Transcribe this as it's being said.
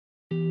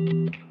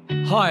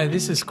Hi,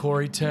 this is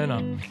Corey Turner,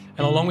 and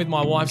along with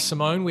my wife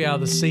Simone, we are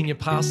the senior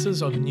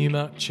pastors of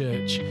Numa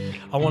Church.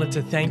 I wanted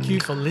to thank you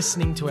for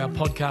listening to our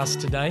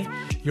podcast today.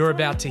 You're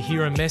about to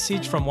hear a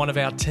message from one of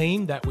our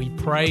team that we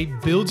pray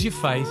builds your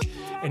faith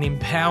and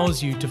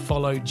empowers you to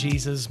follow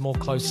Jesus more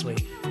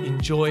closely.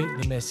 Enjoy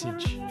the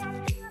message.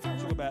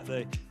 Talk about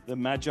the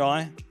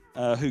Magi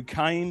who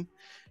came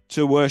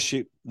to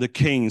worship the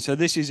King. So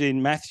this is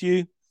in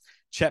Matthew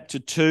chapter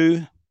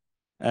 2.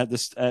 At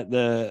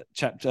the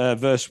chapter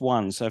verse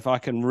 1. So if I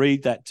can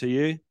read that to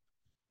you,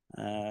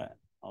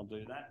 I'll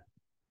do that.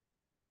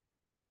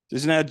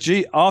 This is now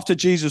after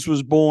Jesus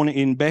was born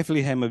in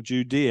Bethlehem of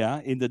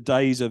Judea in the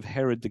days of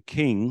Herod the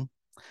king,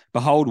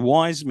 behold,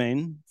 wise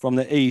men from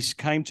the east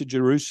came to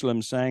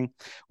Jerusalem, saying,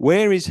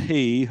 "Where is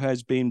he who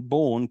has been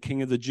born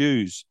King of the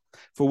Jews?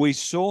 For we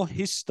saw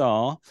his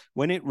star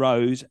when it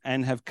rose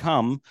and have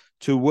come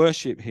to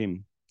worship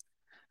him."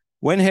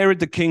 When Herod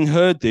the king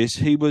heard this,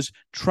 he was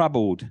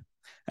troubled,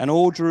 and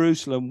all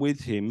Jerusalem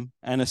with him,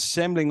 and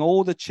assembling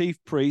all the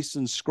chief priests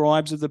and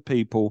scribes of the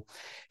people,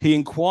 he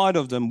inquired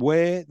of them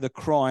where the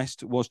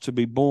Christ was to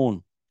be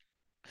born.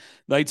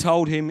 They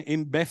told him,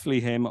 "In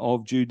Bethlehem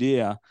of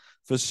Judea,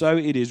 for so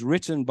it is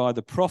written by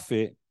the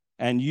prophet,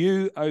 and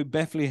you, O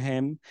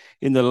Bethlehem,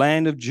 in the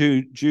land of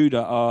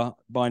Judah, are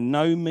by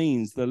no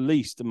means the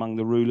least among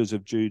the rulers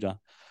of Judah.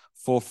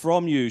 For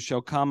from you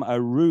shall come a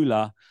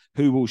ruler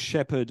who will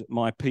shepherd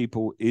my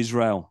people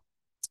Israel."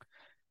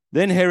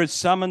 Then Herod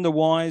summoned the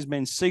wise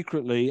men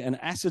secretly and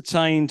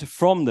ascertained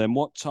from them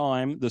what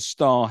time the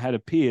star had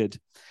appeared.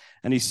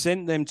 And he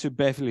sent them to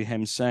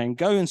Bethlehem, saying,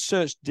 "Go and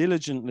search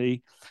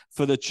diligently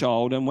for the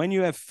child, and when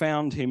you have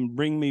found him,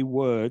 bring me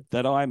word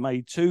that I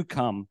may too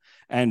come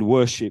and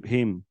worship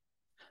him."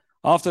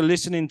 After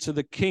listening to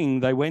the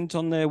king, they went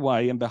on their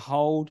way, and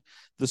behold,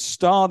 the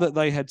star that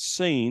they had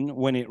seen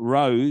when it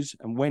rose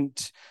and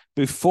went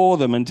before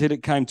them until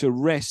it came to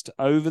rest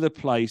over the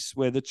place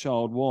where the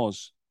child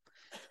was.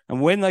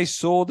 And when they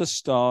saw the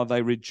star,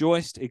 they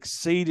rejoiced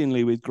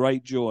exceedingly with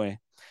great joy.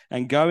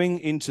 And going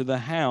into the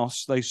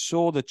house, they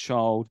saw the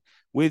child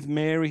with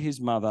Mary his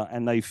mother,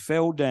 and they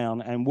fell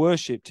down and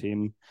worshipped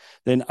him.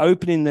 Then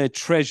opening their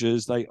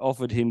treasures, they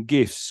offered him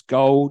gifts,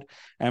 gold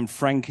and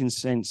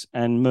frankincense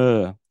and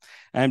myrrh.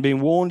 And being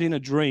warned in a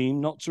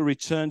dream not to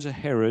return to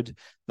Herod,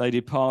 they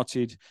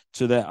departed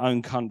to their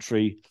own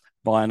country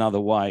by another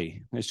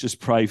way. Let's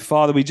just pray.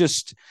 Father,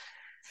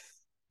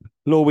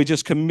 Lord, we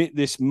just commit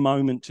this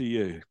moment to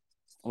you.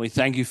 We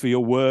thank you for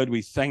your word.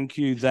 We thank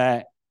you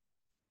that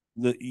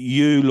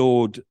you,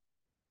 Lord,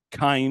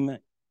 came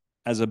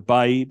as a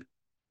babe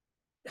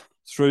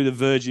through the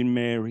Virgin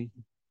Mary,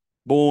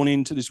 born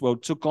into this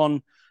world, took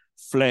on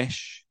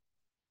flesh,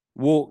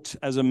 walked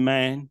as a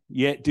man,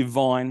 yet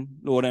divine,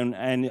 Lord,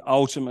 and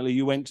ultimately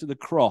you went to the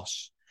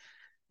cross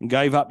and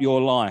gave up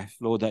your life,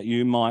 Lord, that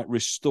you might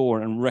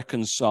restore and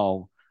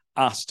reconcile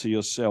us to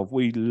yourself.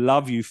 We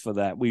love you for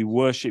that. We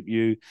worship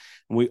you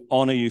and we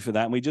honor you for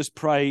that. And we just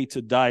pray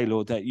today,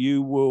 Lord, that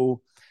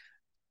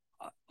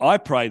I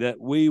pray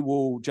that we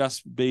will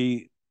just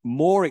be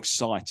more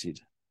excited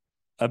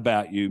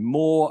about you,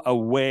 more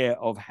aware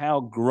of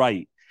how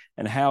great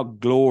and how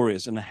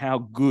glorious and how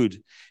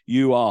good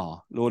you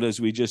are, Lord,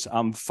 as we just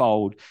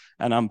unfold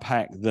and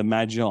unpack the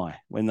Magi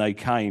when they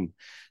came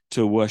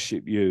to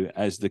worship you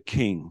as the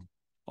King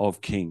of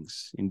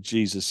Kings. In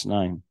Jesus'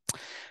 name,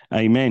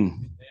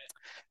 amen.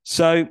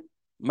 So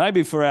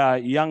maybe for our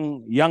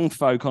young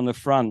folk on the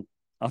front,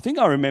 I think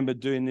I remember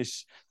doing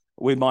this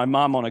with my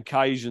mum on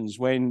occasions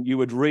when you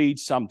would read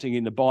something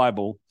in the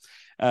Bible.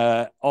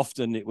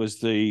 Often it was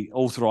the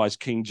authorized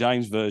King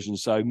James version,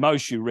 so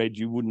most you read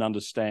you wouldn't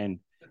understand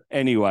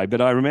anyway. But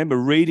I remember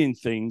reading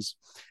things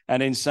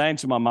and then saying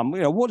to my mum,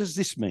 what does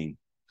this mean?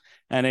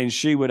 And then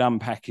she would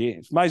unpack it.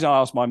 It's amazing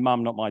I asked my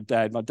mum, not my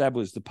dad. My dad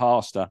was the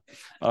pastor.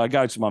 I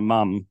go to my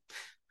mum.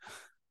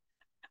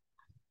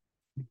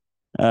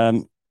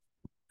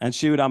 And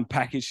she would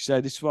unpack it. She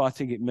said, "This is what I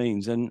think it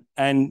means."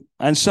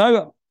 And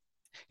so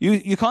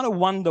you kind of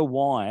wonder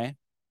why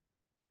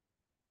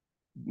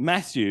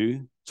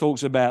Matthew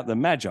talks about the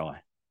Magi.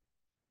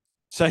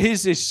 So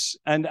here's this,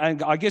 and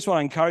I guess what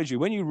I encourage you,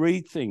 when you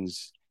read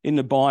things in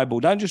the Bible,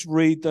 don't just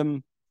read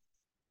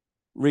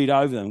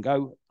over them.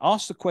 Go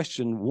ask the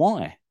question,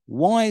 why?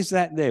 Why is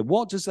that there?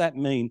 What does that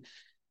mean?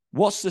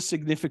 What's the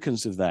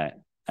significance of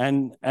that?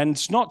 And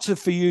it's not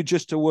for you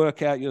just to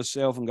work out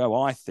yourself and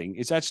go, I think.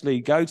 It's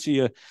actually go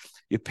to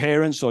your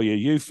parents or your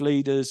youth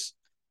leaders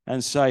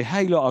and say,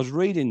 "Hey, look, I was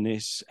reading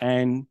this,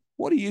 and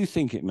what do you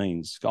think it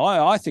means?"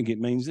 I think it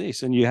means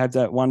this. And you have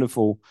that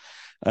wonderful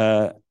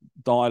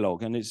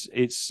dialogue, and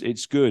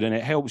it's good, and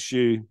it helps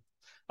you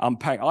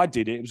unpack. I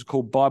did it. It was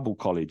called Bible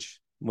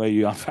College, where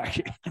you unpack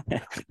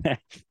it.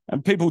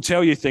 And people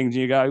tell you things,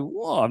 and you go,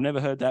 "Whoa, I've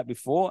never heard that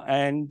before."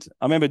 And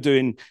I remember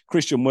doing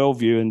Christian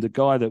Worldview, and the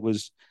guy that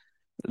was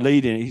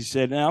leading, he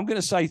said, "Now I'm going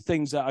to say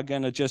things that are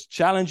going to just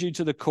challenge you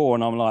to the core."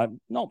 And I'm like,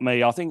 "Not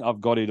me. I think I've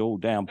got it all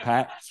down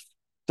pat.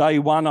 Day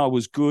 1, I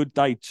was good.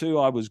 Day 2,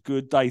 I was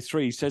good. Day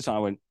 3, he says," I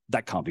went,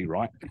 "That can't be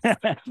right."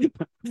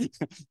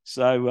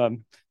 So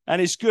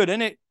And it's good,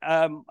 isn't it?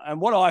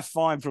 And what I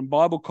find from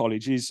Bible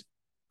college is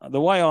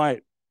the way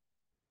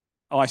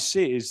I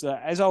see it is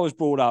that as I was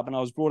brought up, and I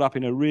was brought up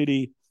in a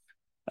really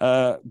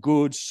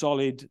good,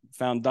 solid,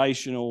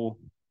 foundational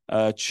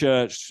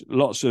church,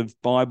 lots of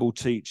Bible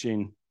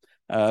teaching,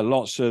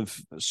 lots of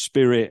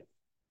spirit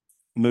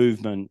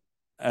movement.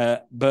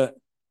 But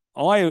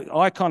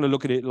I kind of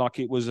look at it like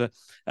it was a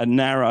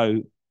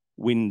narrow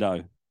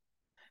window.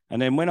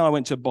 And then when I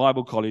went to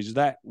Bible college,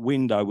 that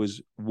window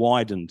was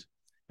widened.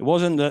 It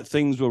wasn't that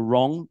things were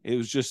wrong. It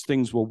was just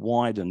things were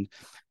widened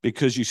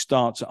because you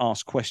start to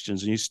ask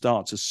questions and you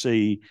start to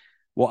see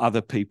what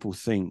other people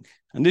think.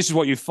 And this is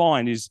what you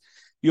find is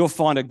you'll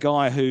find a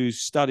guy who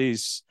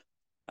studies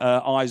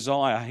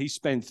Isaiah. He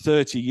spent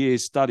 30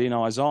 years studying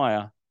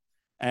Isaiah.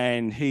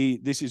 And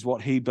this is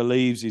what he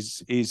believes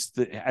is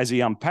as he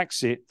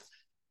unpacks it.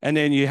 And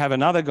then you have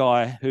another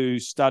guy who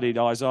studied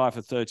Isaiah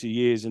for 30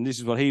 years, and this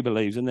is what he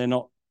believes, and they're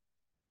not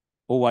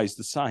always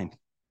the same.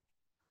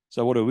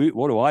 So what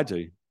do I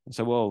do? I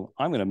say, well,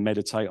 I'm going to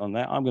meditate on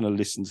that. I'm going to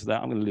listen to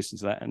that. I'm going to listen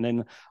to that. And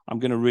then I'm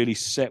going to really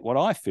set what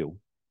I feel,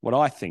 what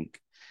I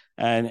think.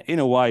 And in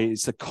a way,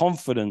 it's the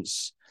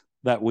confidence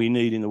that we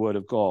need in the Word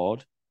of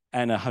God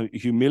and a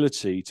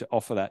humility to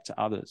offer that to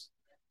others.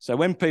 So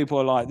when people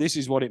are like, this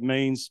is what it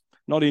means,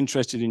 not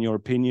interested in your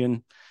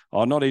opinion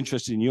or not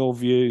interested in your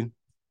view,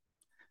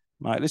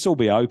 mate, let's all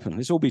be open.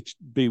 Let's all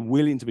be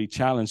willing to be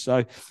challenged.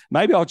 So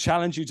maybe I'll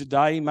challenge you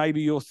today.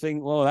 Maybe you'll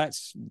think, well,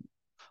 that's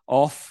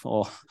off,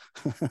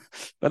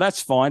 but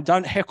that's fine.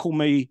 Don't heckle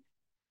me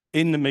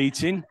in the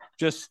meeting.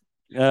 Just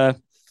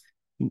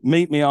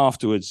meet me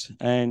afterwards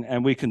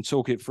and we can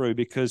talk it through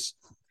because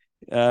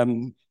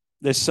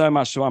there's so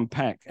much to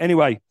unpack.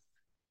 Anyway,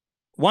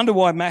 wonder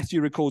why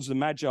Matthew records the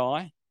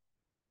Magi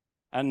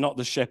and not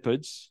the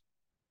shepherds.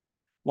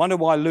 Wonder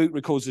why Luke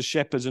records the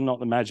shepherds and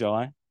not the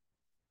Magi.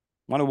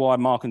 Wonder why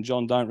Mark and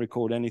John don't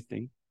record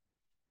anything.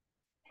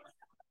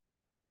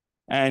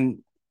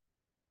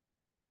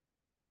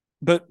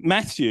 But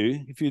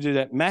Matthew, if you do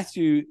that,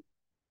 Matthew's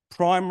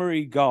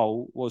primary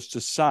goal was to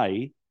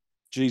say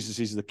Jesus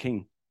is the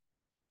king.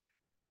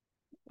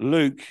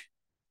 Luke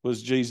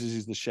was Jesus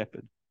is the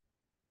shepherd.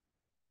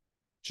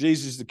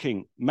 Jesus is the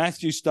king.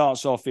 Matthew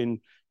starts off in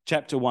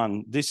chapter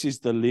 1. This is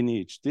the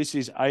lineage. This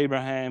is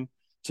Abraham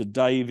to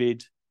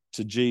David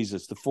to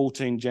Jesus, the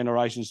 14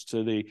 generations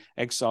to the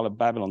exile of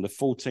Babylon, the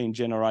 14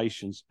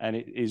 generations. And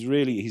it is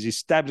really, he's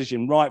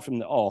establishing right from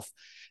the off,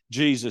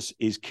 Jesus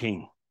is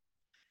king.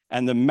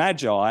 And the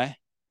Magi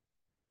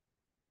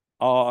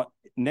are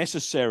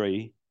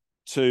necessary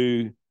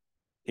to,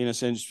 in a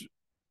sense,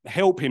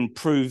 help him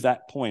prove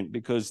that point,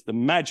 because the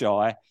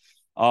Magi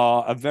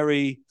are a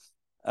very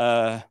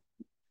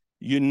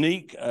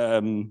unique,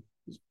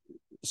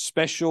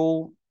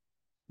 special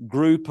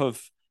group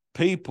of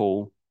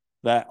people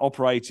that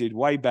operated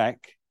way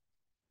back.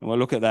 And we'll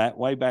look at that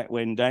way back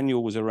when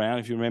Daniel was around,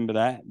 if you remember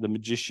that, the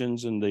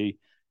magicians and the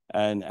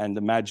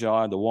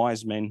Magi, the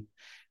wise men.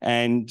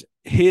 And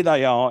here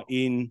they are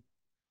in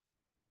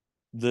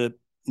the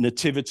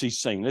nativity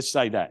scene. Let's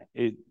say that.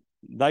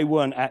 They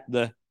weren't at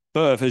the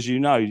birth, as you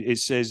know. It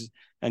says,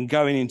 and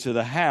going into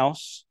the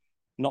house,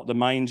 not the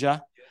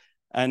manger,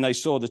 and they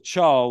saw the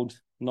child,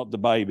 not the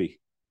baby.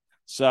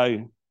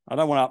 So I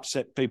don't want to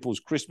upset people's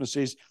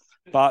Christmases,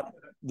 but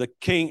the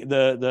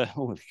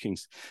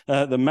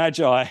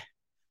Magi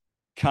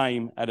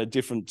came at a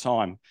different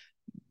time,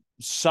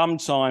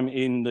 sometime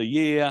in the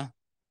year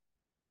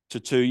to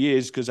 2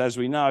 years, because as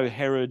we know,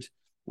 Herod,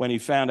 when he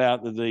found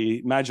out that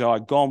the Magi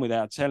had gone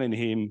without telling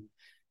him,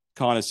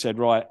 kind of said,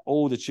 right,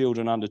 all the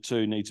children under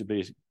 2 need to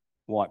be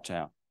wiped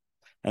out.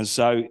 And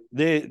so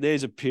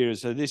there's a period.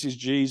 So this is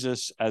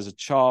Jesus as a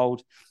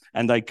child,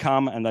 and they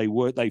come and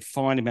they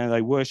find him and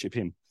they worship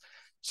him.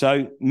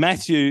 So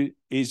Matthew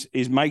is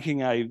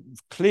making a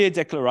clear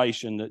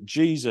declaration that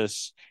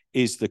Jesus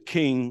is the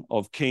King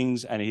of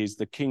kings and he is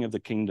the King of the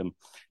kingdom.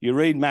 You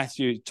read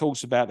Matthew, it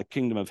talks about the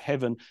kingdom of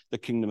heaven, the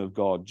kingdom of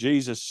God.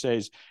 Jesus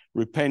says,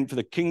 repent, for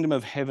the kingdom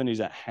of heaven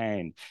is at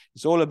hand.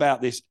 It's all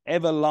about this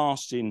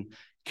everlasting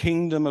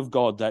kingdom of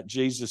God that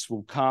Jesus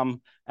will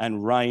come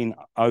and reign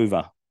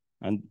over,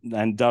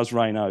 and does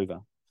reign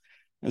over.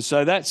 And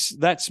so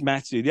that's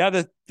Matthew.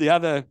 The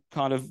other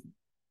kind of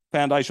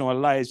foundation I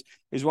lay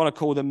is what I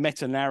call the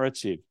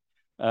meta-narrative.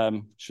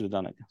 Should have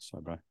done it.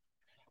 Sorry, bro.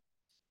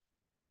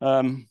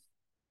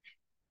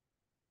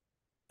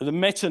 The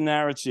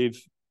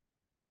meta-narrative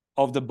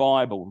of the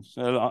Bible,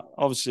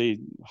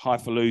 obviously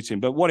highfalutin,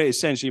 but what it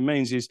essentially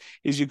means is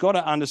you've got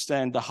to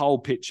understand the whole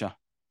picture.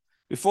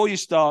 Before you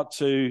start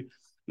to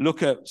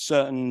look at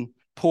certain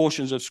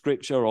portions of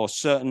Scripture or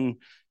certain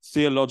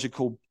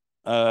theological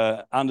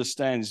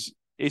understands,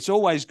 it's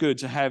always good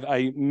to have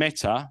a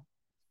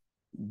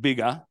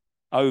bigger,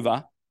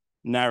 over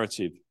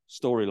narrative,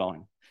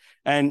 storyline.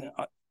 And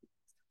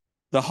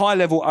the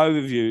high-level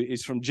overview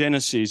is from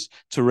Genesis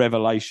to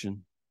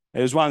Revelation.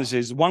 There's one that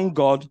says, one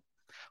God,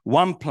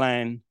 one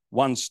plan,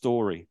 one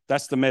story.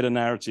 That's the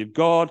meta-narrative.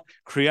 God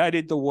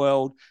created the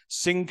world,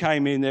 sin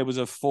came in, there was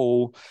a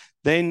fall.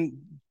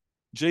 Then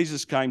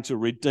Jesus came to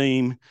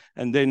redeem,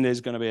 and then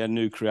there's going to be a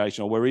new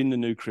creation, or we're in the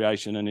new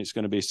creation, and it's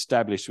going to be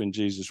established when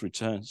Jesus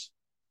returns.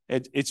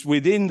 It's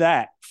within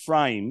that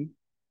frame,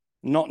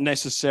 not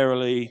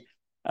necessarily.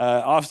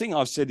 I think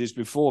I've said this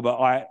before, but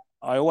I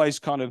always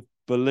kind of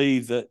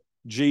believe that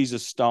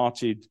Jesus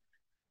started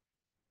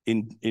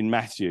in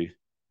Matthew,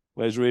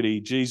 whereas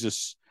really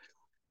Jesus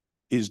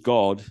is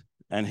God,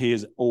 and he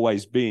has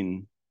always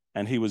been,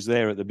 and he was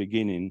there at the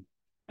beginning,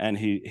 and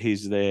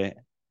he's there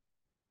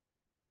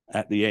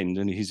at the end,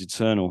 and he's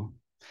eternal.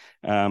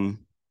 And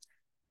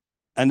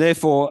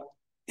therefore,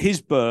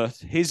 his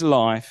birth, his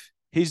life,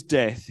 his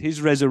death,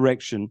 his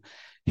resurrection,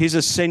 his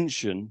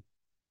ascension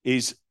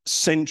is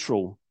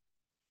central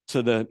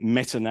to the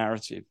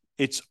meta-narrative.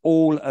 It's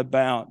all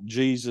about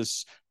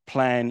Jesus'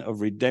 plan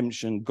of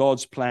redemption,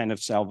 God's plan of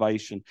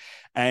salvation.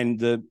 And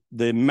the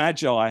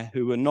Magi,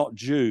 who were not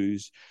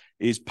Jews,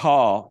 is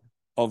part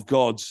of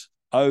God's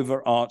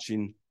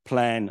overarching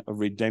plan of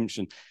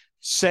redemption,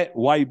 set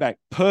way back,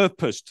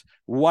 purposed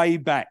way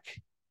back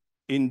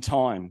in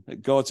time.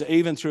 That God's,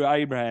 even through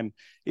Abraham,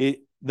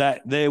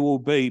 that there will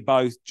be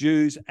both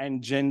Jews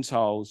and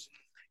Gentiles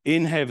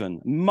in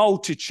heaven,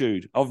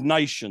 multitude of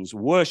nations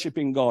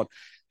worshiping God.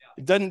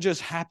 It doesn't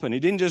just happen. It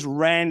didn't just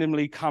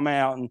randomly come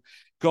out and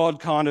God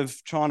kind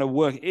of trying to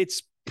work.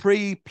 It's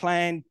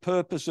pre-planned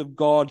purpose of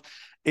God.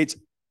 It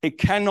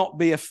cannot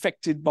be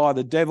affected by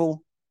the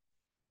devil.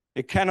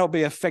 It cannot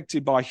be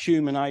affected by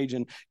human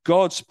agent.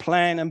 God's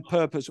plan and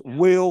purpose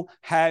will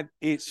have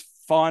its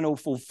final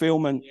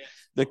fulfillment.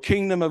 The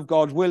kingdom of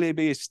God will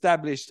be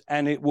established,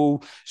 and it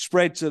will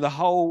spread to the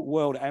whole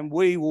world. And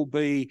we will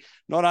be,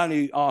 not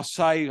only are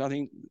saved, I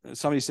think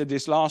somebody said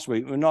this last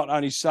week, we're not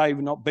only saved,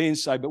 we're not being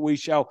saved, but we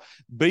shall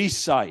be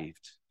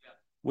saved.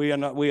 We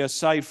are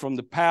saved from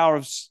the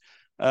power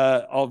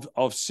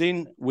of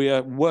sin. We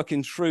are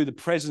working through the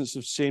presence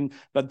of sin,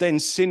 but then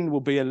sin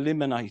will be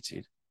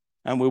eliminated,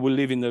 and we will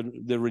live in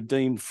the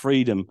redeemed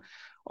freedom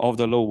of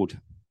the Lord.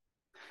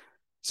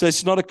 So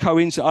it's not a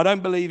coincidence. I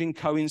don't believe in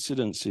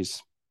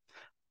coincidences.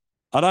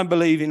 I don't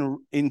believe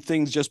in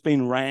things just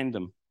being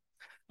random.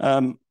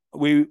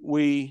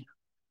 We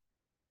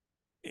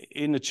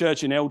in the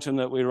church in Elton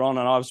that we were on,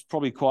 and I was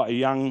probably quite a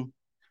young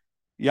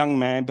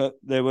man, but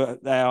there were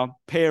our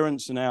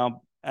parents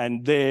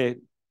and their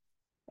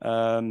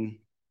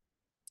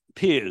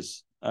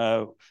peers.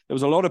 There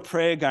was a lot of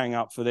prayer going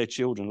up for their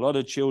children. A lot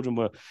of children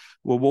were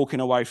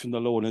walking away from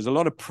the Lord. And there's a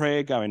lot of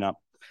prayer going up.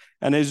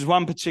 And there's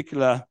one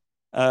particular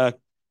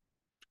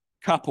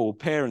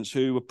parents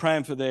who were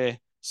praying for their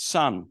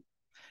son.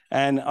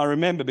 And I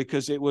remember,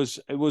 because it was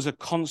a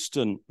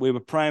constant. We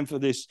were praying for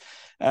this,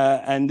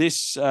 and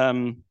this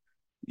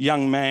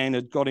young man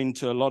had got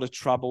into a lot of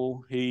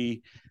trouble.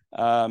 He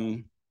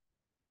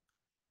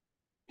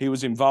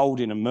was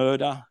involved in a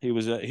murder. He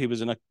was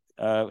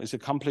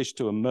accomplice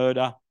to a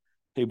murder.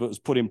 He was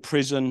put in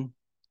prison.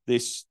 The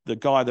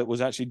guy that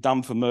was actually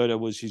done for murder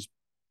was his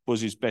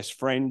best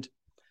friend.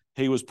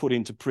 He was put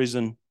into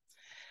prison.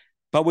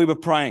 But we were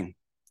praying,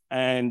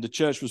 and the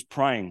church was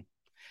praying,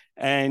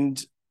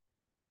 and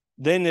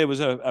then there was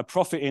a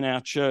prophet in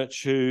our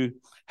church who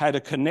had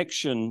a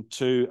connection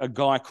to a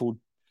guy called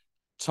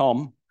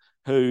Tom,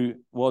 who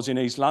was in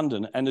East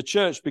London. And the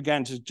church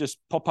began to just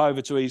pop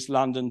over to East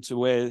London to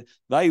where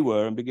they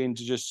were and begin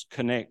to just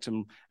connect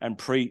and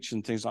preach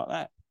and things like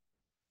that.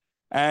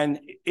 And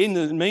in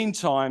the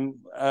meantime,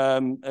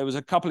 there was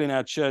a couple in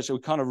our church that were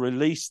kind of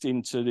released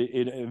into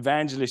the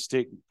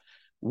evangelistic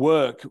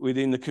work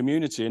within the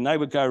community. And they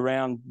would go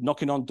around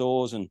knocking on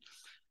doors, and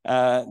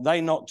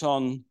they knocked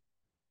on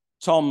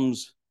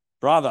Tom's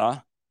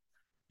brother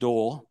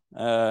door,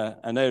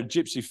 and they're a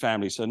gypsy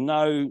family, so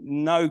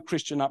no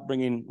Christian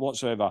upbringing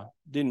whatsoever.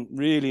 Didn't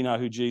really know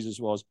who Jesus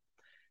was,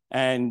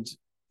 and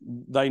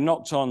they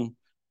knocked on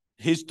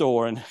his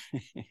door, and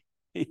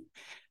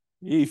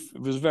he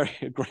was a very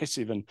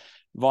aggressive and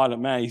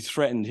violent man. He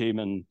threatened him,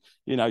 and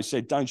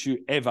said, "Don't you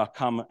ever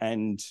come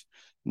and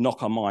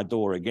knock on my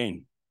door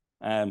again."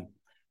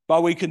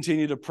 But we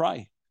continued to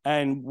pray,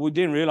 and we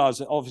didn't realize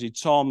that obviously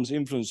Tom's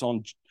influence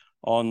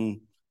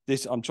on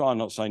this, I'm trying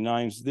not to say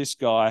names, this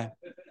guy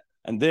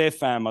and their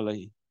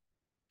family.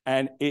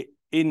 And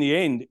in the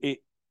end,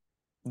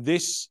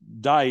 this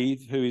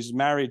Dave, who is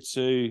married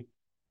to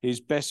his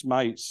best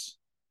mate's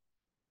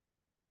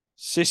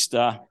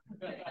sister,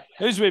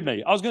 who's with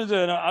me? I was going to do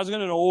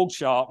an org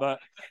chart,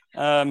 but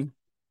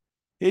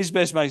his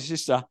best mate's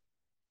sister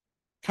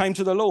came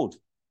to the Lord.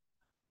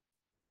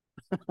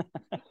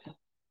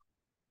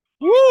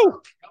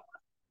 Woo!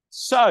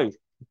 So,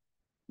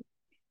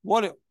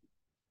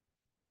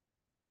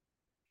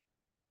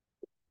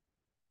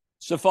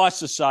 suffice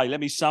to say, let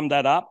me sum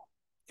that up,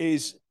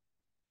 is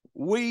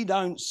we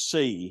don't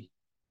see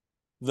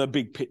the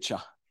big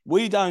picture.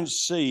 We don't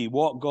see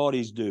what God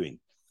is doing.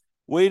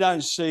 We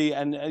don't see,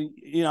 and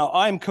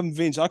I'm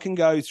convinced I can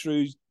go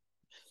through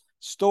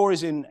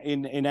stories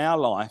in our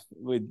life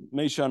with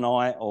Misha and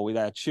I, or with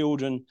our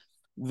children,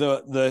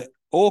 the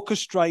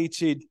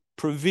orchestrated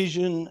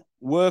provision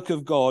work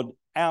of God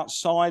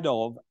outside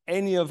of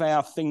any of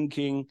our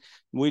thinking.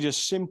 We're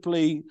just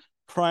simply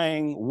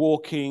praying,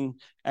 walking,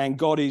 and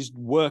God is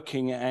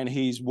working, and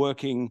he's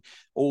working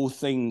all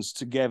things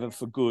together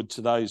for good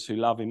to those who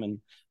love him and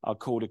are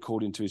called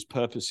according to his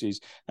purposes.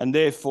 And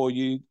therefore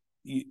you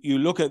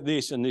look at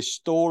this and this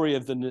story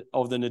of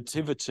the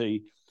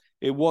nativity.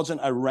 It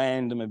wasn't a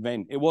random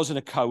event. It wasn't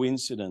a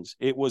coincidence.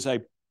 It was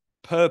a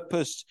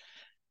purpose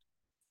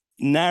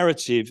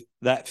narrative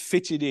that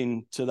fitted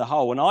into the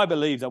whole. And I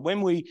believe that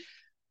when we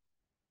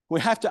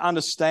have to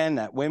understand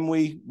that when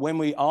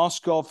we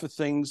ask God for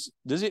things,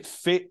 does it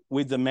fit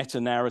with the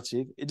meta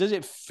narrative? Does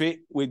it fit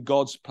with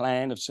God's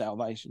plan of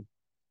salvation?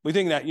 We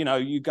think that, you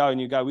go,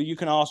 well, you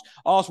can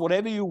ask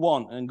whatever you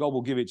want and God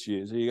will give it to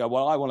you. So you go,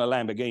 well, I want a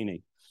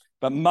Lamborghini.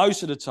 But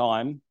most of the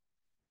time,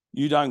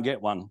 you don't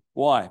get one.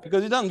 Why?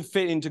 Because it doesn't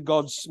fit into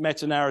God's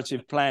meta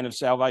narrative plan of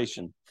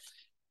salvation.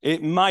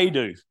 It may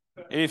do.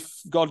 If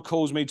God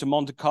calls me to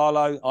Monte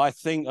Carlo, I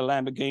think a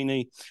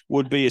Lamborghini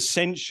would be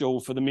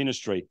essential for the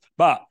ministry.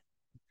 But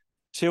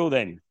till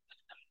then,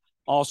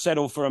 I'll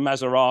settle for a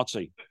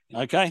Maserati.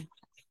 Okay?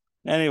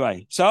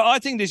 Anyway, so I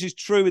think this is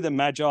true with the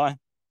Magi.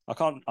 I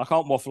can't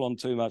waffle on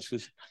too much.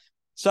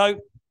 So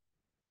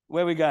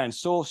where are we going?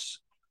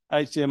 Source,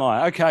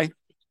 HDMI. Okay.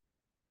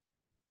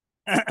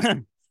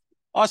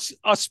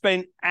 I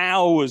spent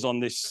hours on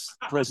this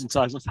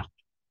presentation.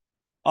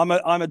 I'm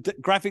a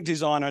graphic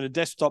designer and a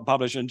desktop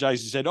publisher, and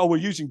Jason said, "Oh, we're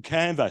using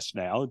Canvas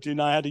now. Do you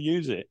know how to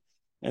use it?"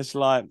 It's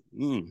like,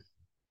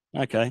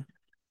 okay.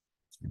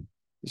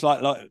 It's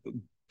like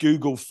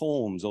Google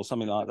Forms or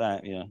something like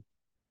that, yeah.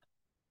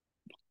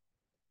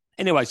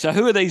 Anyway, so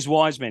who are these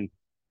wise men?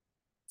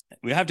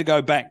 We have to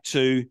go back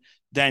to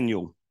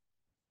Daniel,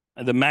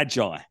 the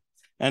Magi,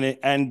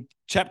 and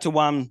chapter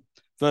 1,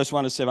 verse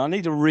 1 to 7. I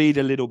need to read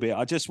a little bit.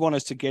 I just want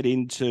us to get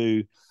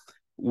into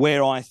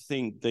where I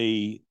think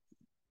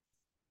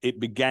it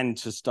began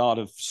to start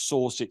to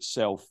source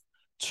itself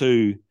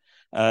to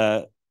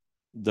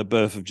the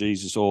birth of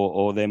Jesus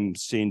or them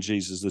seeing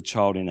Jesus, the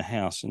child in the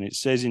house. And it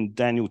says in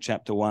Daniel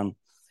chapter 1,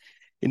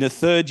 in the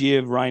third year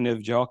of reign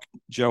of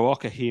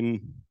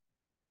Jehoiakim.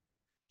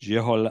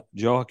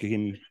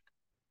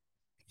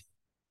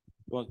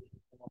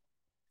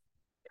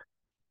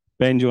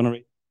 Ben, do you want to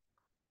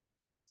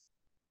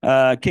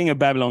read? King of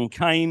Babylon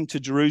came to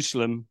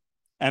Jerusalem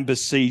and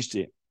besieged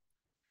it.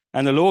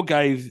 And the Lord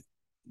gave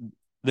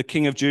the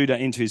king of Judah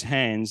into his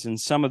hands, and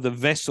some of the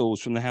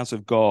vessels from the house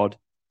of God,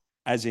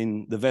 as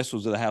in the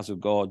vessels of the house of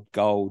God,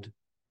 gold,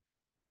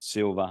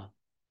 silver,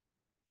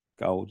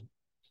 gold.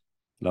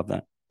 Love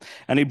that.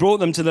 And he brought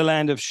them to the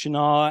land of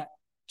Shinar,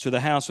 to the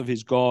house of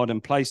his God,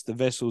 and placed the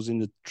vessels in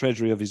the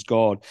treasury of his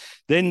God.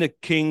 Then the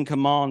king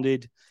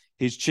commanded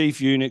his chief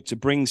eunuch to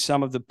bring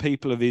some of the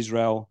people of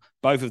Israel,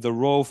 both of the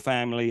royal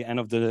family and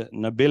of the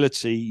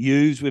nobility,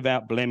 youths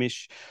without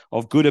blemish,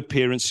 of good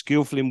appearance,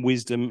 skillful in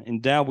wisdom,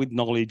 endowed with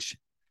knowledge,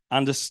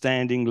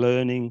 understanding,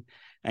 learning,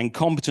 and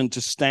competent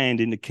to stand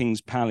in the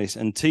king's palace,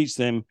 and teach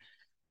them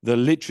the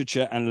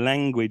literature and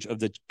language of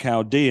the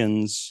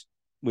Chaldeans,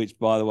 which,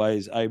 by the way,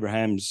 is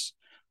Abraham's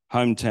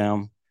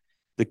hometown.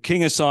 The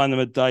king assigned them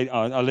a date.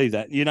 I'll leave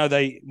that.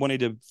 They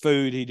wanted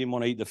food. He didn't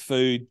want to eat the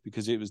food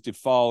because it was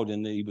defiled,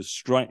 and he was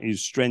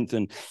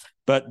strengthened.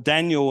 But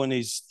Daniel and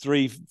his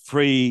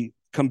three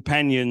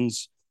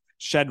companions,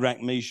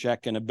 Shadrach,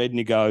 Meshach, and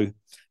Abednego,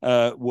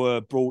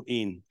 were brought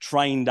in,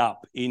 trained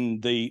up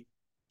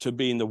to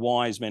be in the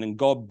wise men. And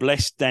God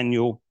blessed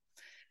Daniel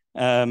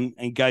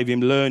and gave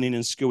him learning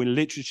and skill in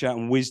literature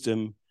and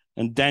wisdom.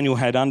 And Daniel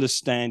had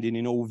understanding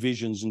in all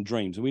visions and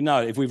dreams. And we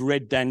know, if we've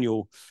read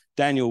Daniel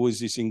was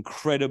this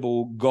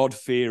incredible,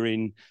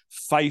 God-fearing,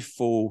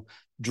 faithful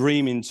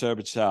dream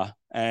interpreter.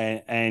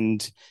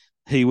 And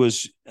he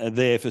was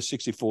there for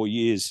 64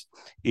 years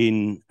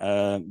in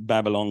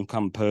Babylon,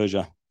 come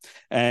Persia.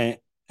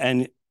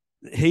 And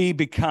he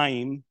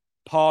became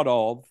part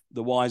of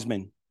the wise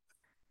men.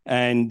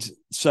 And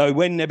so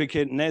when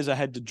Nebuchadnezzar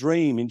had the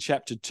dream in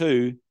chapter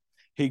 2,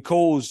 he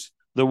calls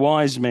the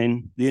wise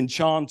men, the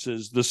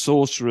enchanters, the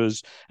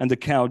sorcerers, and the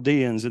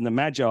Chaldeans and the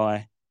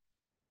Magi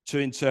to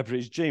interpret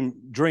his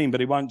dream,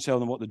 but he won't tell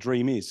them what the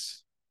dream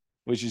is,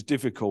 which is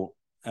difficult.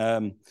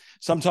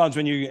 Sometimes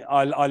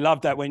I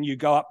love that when you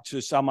go up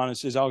to someone and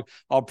says,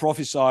 I'll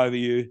prophesy over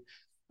you.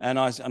 And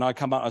I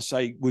come up and I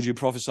say, would you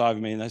prophesy over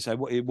me? And they say,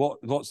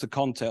 what's the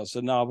context? I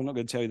said, no, I'm not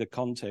going to tell you the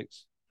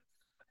context.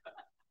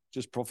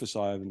 Just prophesy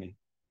over me.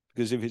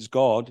 Because if it's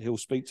God, he'll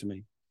speak to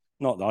me.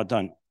 Not that I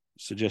don't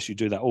suggest you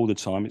do that all the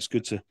time. It's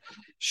good to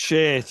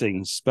share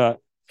things, but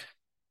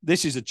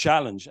this is a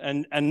challenge.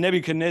 And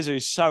Nebuchadnezzar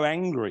is so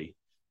angry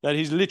that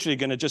he's literally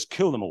going to just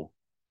kill them all.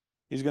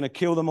 He's going to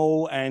kill them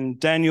all. And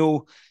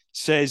Daniel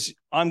says,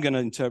 I'm going to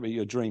interpret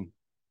your dream.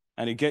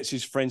 And he gets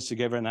his friends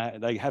together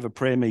and they have a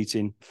prayer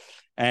meeting,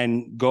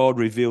 and God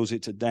reveals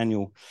it to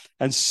Daniel.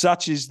 And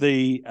such is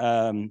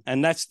and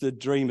that's the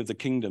dream of the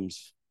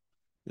kingdoms,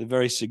 the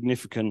very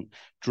significant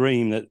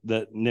dream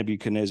that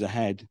Nebuchadnezzar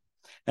had.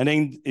 And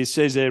then it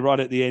says there right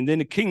at the end, then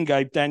the king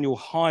gave Daniel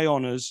high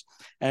honors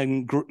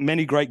and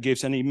many great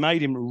gifts, and he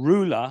made him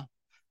ruler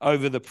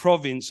over the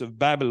province of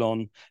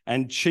Babylon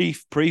and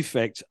chief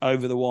prefect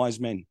over the wise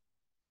men.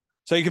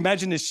 So you can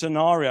imagine this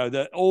scenario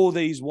that all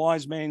these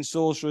wise men,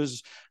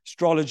 sorcerers,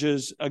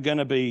 astrologers are going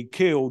to be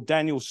killed.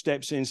 Daniel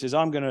steps in and says,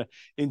 I'm going to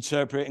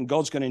interpret, and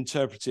God's going to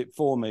interpret it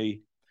for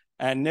me.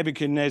 And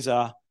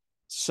Nebuchadnezzar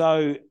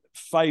so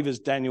favors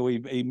Daniel,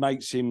 he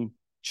makes him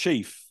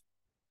chief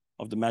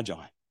of the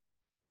Magi.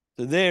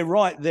 So there,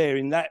 right there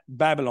in that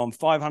Babylon,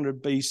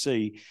 500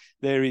 BC,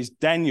 there is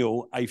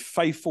Daniel, a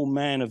faithful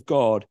man of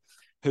God,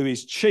 who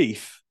is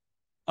chief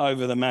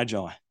over the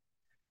Magi.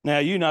 Now,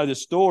 you know the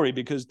story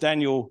because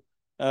Daniel,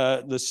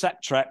 the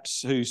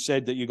satraps who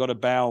said that you've got to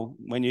bow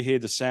when you hear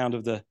the sound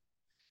of the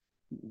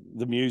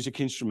music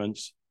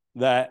instruments,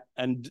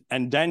 and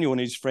Daniel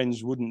and his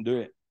friends wouldn't do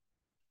it.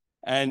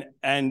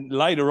 And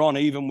later on,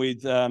 even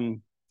with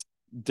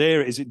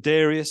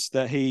Darius,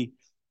 that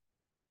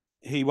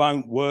he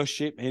won't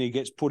worship and he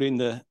gets put in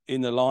the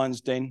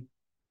lion's den,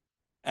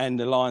 and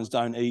the lions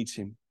don't eat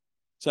him.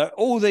 So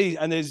all these,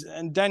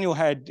 and Daniel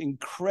had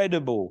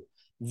incredible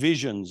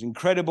visions,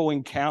 incredible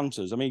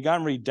encounters. I mean, go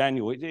and read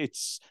Daniel.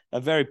 It's a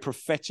very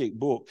prophetic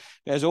book.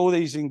 There's all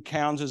these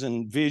encounters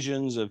and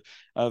visions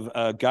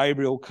of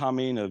Gabriel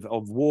coming,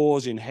 of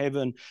wars in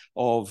heaven,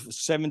 of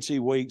 70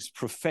 weeks,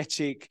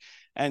 prophetic.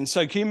 And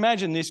so can you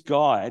imagine this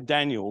guy,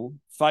 Daniel,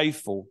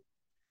 faithful,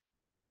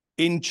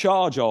 in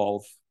charge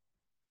of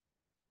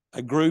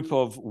a group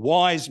of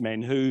wise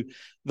men who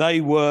they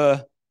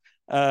were,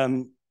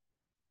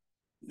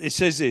 it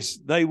says this,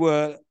 they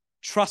were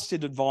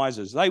trusted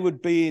advisors. They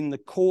would be in the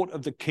court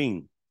of the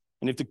king.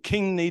 And if the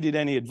king needed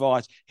any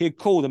advice, he'd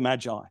call the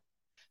Magi.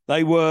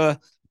 They were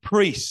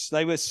priests.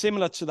 They were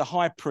similar to the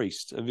high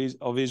priest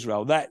of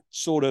Israel, that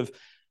sort of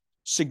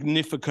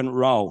significant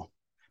role.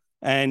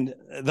 And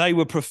they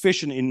were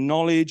proficient in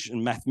knowledge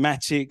and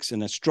mathematics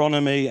and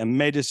astronomy and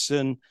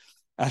medicine,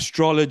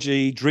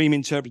 astrology, dream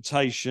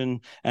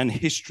interpretation, and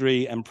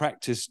history, and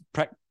practitioners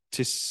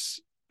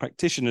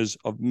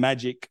of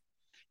magic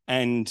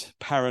and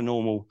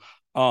paranormal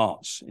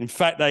arts. In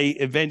fact, they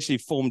eventually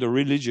formed a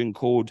religion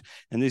called,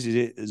 and this is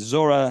it,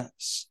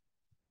 Zoroaster.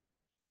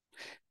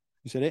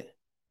 You said it?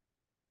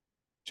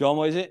 John,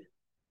 what is it?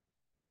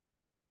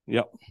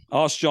 Yep.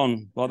 Ask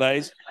John what that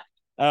is.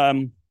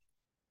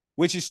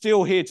 Which is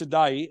still here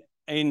today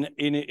in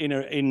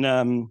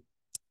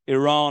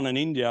Iran and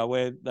India,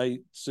 where they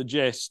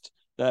suggest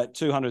that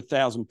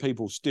 200,000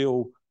 people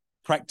still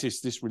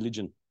practice this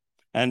religion.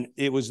 And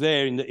it was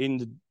there in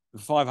the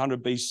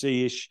 500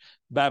 BC-ish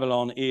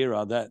Babylon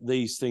era that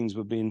these things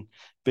were being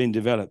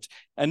developed.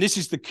 And this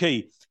is the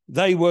key.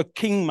 They were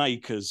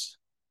kingmakers.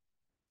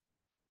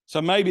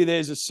 So maybe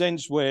there's a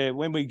sense where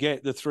when we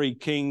get the three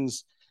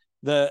kings,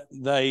 that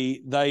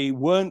they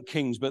weren't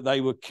kings, but they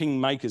were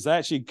kingmakers. They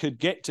actually could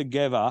get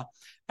together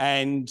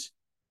and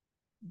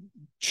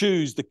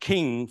choose the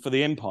king for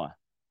the empire.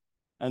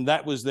 And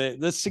that was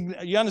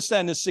you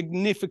understand the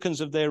significance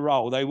of their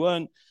role. They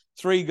weren't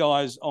three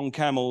guys on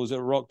camels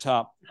that rocked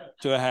up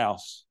to a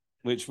house,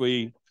 which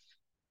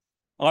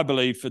I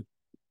believe for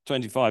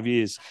 25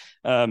 years.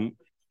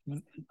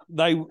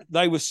 They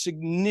were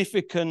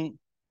significant,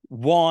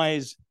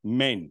 wise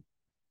men.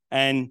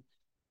 And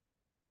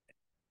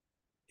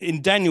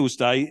in Daniel's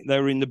day, they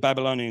were in the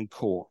Babylonian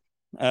court.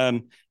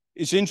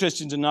 It's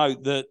interesting to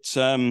note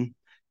that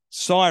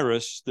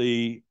Cyrus,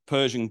 the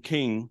Persian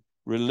king,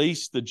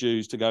 released the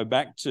Jews to go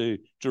back to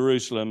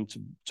Jerusalem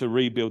to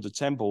rebuild the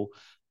temple,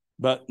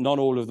 but not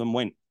all of them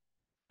went.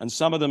 And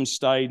some of them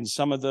stayed and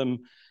some of them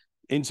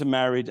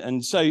intermarried.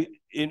 And so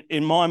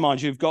in my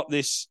mind, you've got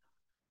this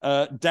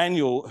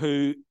Daniel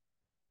who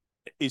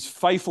is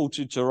faithful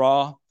to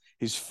Torah,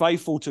 he's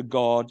faithful to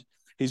God.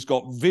 He's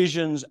got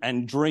visions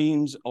and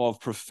dreams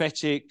of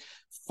prophetic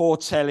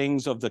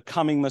foretellings of the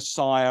coming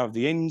Messiah, of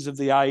the ends of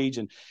the age,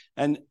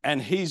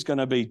 and he's going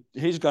to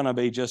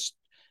be just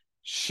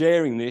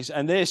sharing this.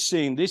 And they're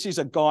seeing this is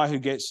a guy who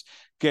gets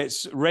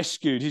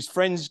rescued. His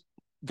friends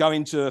go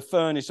into a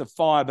furnace of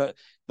fire, but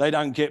they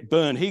don't get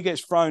burned. He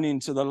gets thrown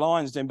into the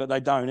lion's den, but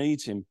they don't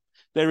eat him.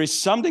 There is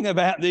something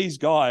about these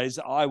guys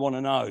I want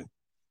to know.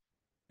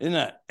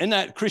 Isn't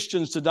that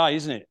Christians today,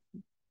 isn't it?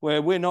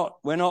 Where we're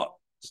not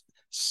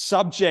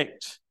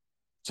subject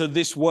to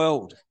this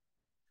world,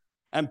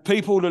 and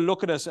people to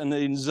look at us and the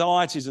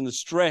anxieties and the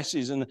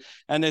stresses and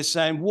they're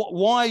saying,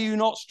 why are you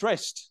not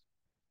stressed?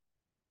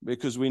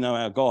 Because we know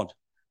our God.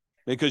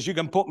 Because you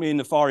can put me in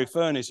the fiery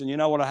furnace and you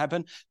know what'll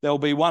happen? There'll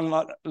be one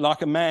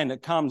like a man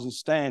that comes and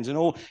stands,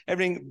 and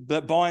everything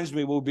that binds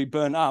me will be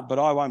burnt up, but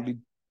I won't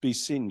be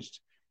singed.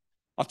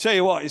 I'll tell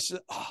you what,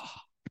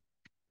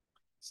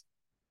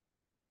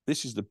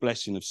 this is the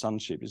blessing of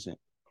sonship, isn't it?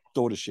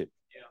 Daughtership.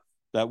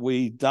 That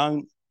we are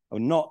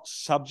not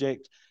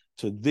subject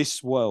to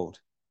this world.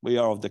 We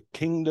are of the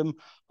kingdom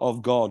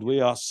of God.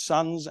 We are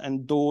sons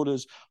and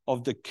daughters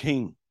of the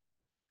King.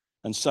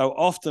 And so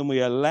often we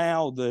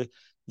allow the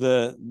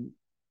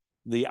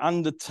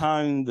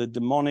undertone, the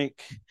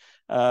demonic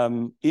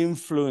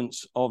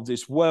influence of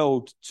this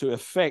world to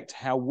affect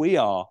how we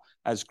are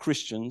as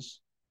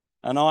Christians.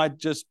 And I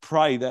just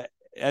pray that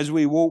as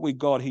we walk with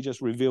God, he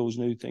just reveals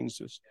new things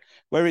to us.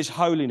 Where is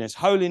holiness?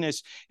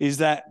 Holiness is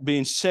that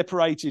being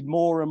separated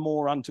more and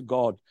more unto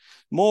God,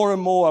 more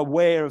and more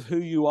aware of who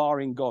you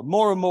are in God,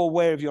 more and more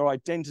aware of your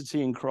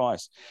identity in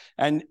Christ.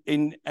 And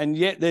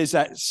yet there's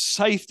that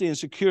safety and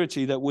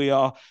security that we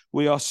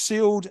are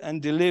sealed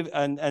and delivered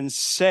and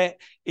set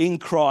in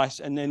Christ.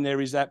 And then there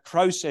is that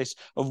process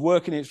of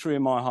working it through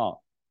in my heart,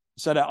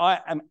 so that I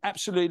am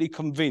absolutely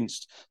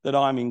convinced that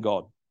I'm in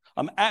God.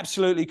 I'm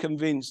absolutely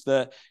convinced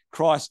that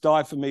Christ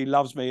died for me,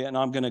 loves me, and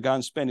I'm going to go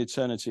and spend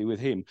eternity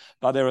with him.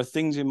 But there are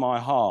things in my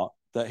heart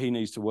that he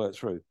needs to work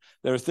through.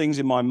 There are things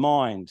in my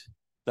mind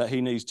that he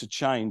needs to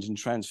change and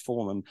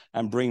transform them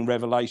and bring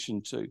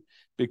revelation to,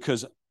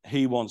 because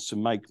he wants to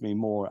make me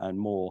more and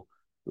more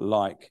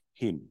like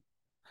him.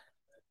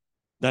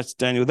 That's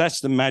Daniel.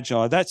 That's the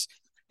Magi.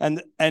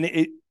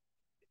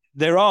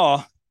 There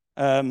are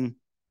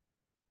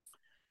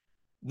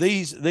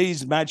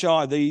these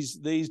Magi,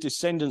 these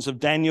descendants of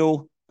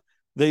Daniel,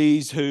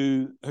 these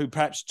who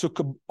perhaps took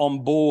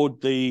on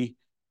board the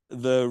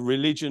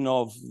religion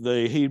of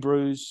the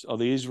Hebrews, of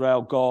the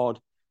Israel God,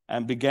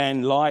 and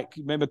began,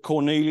 remember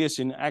Cornelius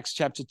in Acts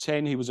chapter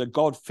 10, he was a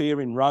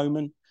God-fearing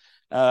Roman,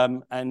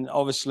 and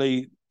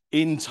obviously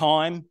in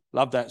time,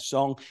 love that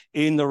song,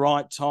 in the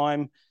right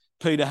time,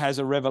 Peter has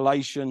a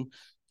revelation,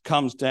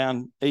 comes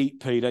down, eat,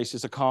 Peter, he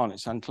says, I can't,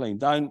 it's unclean.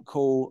 Don't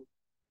call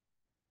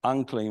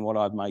unclean what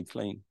I've made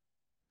clean.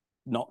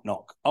 Knock,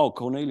 knock. Oh,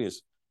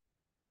 Cornelius.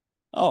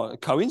 Oh, a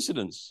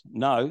coincidence.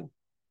 No.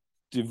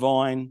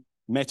 Divine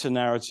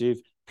meta-narrative,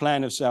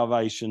 plan of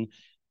salvation,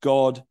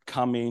 God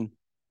coming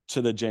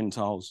to the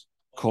Gentiles.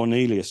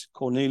 Cornelius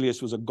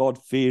was a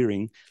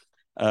God-fearing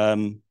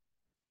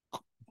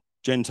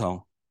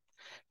Gentile.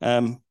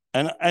 And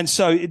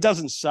so it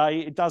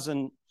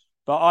doesn't,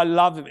 but I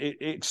love it. It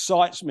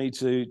excites me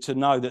to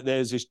know that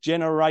there's this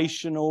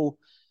generational,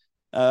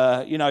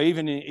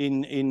 even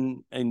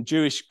in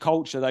Jewish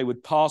culture, they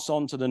would pass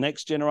on to the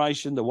next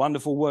generation the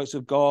wonderful works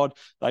of God.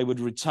 They would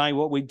retain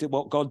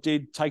what God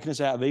did, taking us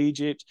out of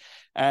Egypt.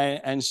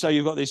 And so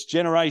you've got this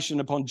generation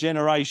upon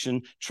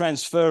generation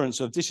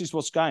transference of this is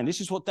what's going.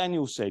 This is what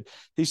Daniel said.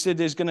 He said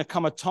there's going to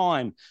come a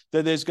time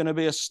that there's going to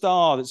be a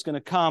star that's going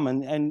to come.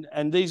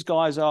 And these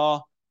guys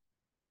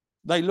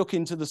they look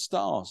into the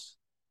stars.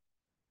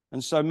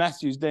 And so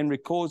Matthew then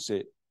records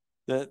it,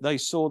 that they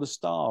saw the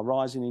star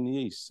rising in the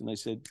east, and they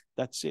said,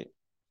 that's it.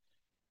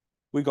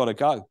 We got to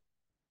go.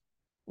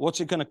 What's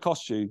it going to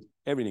cost you?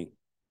 Everything.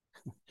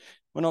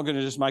 We're not going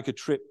to just make a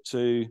trip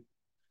to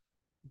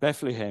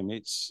Bethlehem.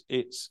 It's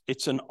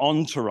an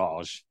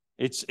entourage.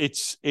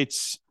 It's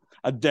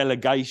a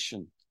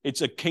delegation.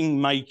 It's a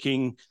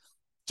king-making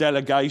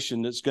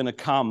delegation that's going to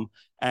come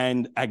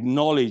and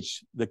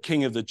acknowledge the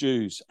King of the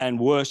Jews and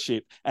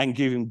worship and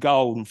give him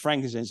gold and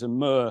frankincense and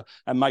myrrh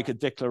and make a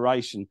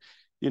declaration.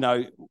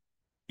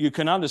 You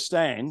can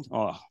understand.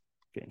 Oh,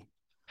 okay.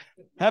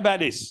 How about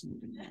this?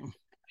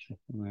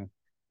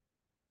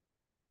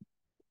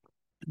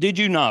 Did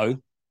you know?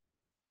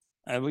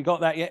 Have we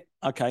got that yet?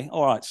 Okay.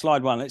 All right.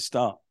 Slide one. Let's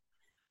start.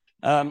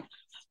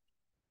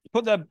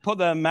 Put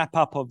the map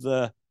up of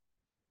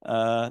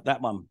that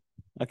one.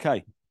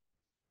 Okay.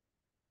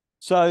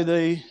 So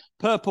the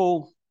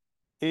purple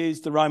is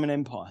the Roman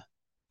Empire.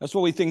 That's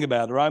what we think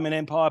about. The Roman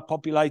Empire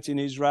populating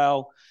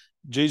Israel.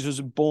 Jesus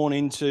was born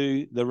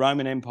into the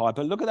Roman Empire.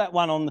 But look at that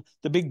one on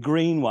the big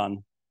green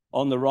one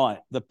on the right,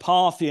 the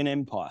Parthian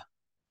Empire.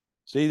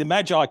 See, the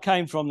Magi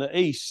came from the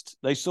east.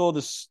 They saw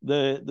the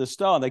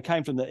star. They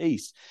came from the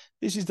east.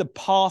 This is the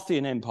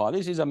Parthian Empire.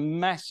 This is a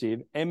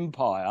massive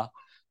empire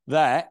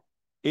that,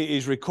 it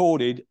is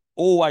recorded,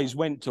 always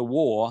went to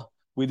war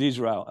with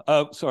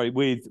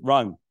with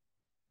Rome.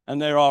 And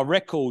there are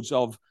records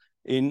of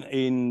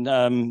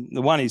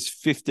the one is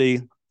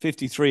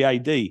 53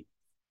 AD.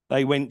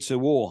 They went to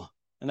war,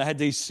 and they had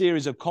these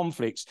series of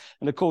conflicts.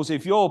 And of course,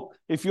 if you're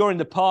in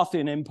the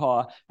Parthian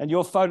Empire and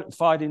you're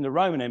fighting the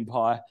Roman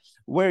Empire,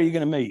 where are you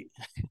going to meet?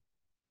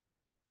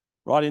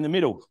 Right in the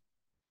middle,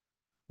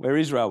 where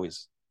Israel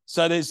is.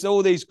 So there's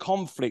all these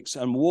conflicts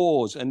and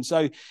wars. And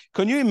so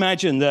can you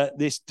imagine that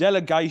this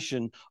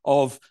delegation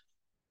of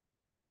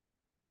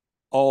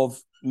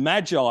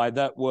Magi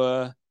that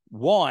were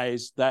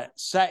wise, that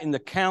sat in the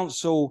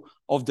council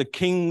of the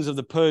kings of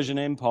the Persian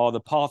Empire, the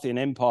Parthian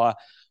Empire,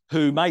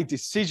 who made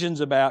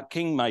decisions about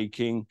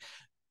king-making,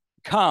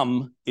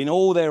 come in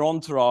all their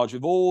entourage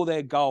with all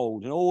their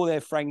gold and all their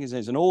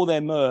frankincense and all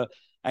their myrrh,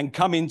 and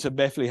come into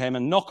Bethlehem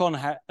and knock on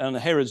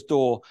Herod's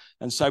door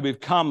and say, we've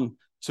come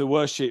to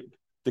worship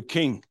the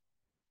king.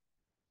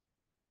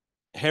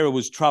 Herod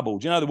was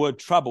troubled. You know the word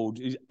troubled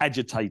is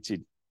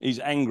agitated. He's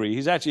angry.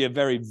 He's actually a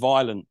very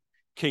violent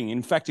king.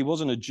 In fact, he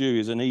wasn't a Jew, he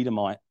was an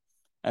Edomite.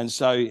 And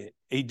so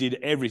he did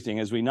everything,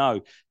 as we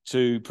know,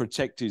 to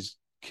protect his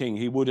king.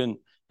 He wouldn't,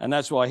 and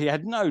that's why he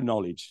had no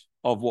knowledge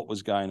of what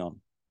was going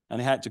on.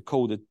 And he had to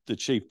call the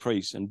chief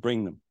priests and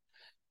bring them.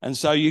 And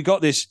so you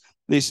got this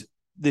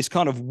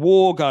kind of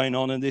war going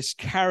on, and this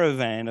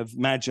caravan of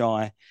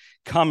Magi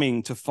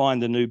coming to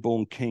find the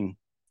newborn king.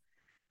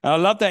 And I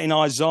love that in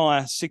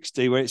Isaiah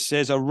 60 where it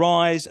says,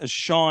 arise and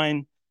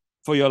shine,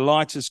 for your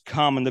light has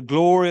come, and the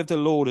glory of the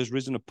Lord has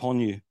risen upon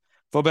you.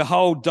 For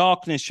behold,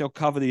 darkness shall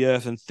cover the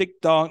earth, and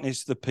thick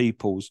darkness the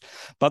peoples.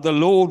 But the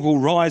Lord will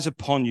rise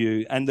upon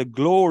you, and the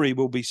glory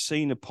will be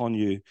seen upon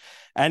you.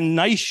 And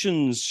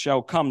nations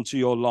shall come to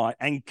your light,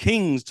 and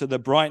kings to the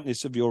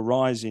brightness of your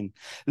rising.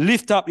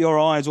 Lift up your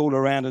eyes all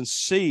around and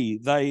see,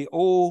 they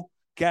all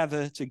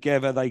gather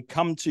together, they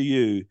come to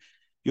you.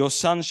 Your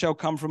sons shall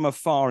come from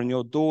afar, and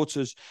your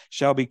daughters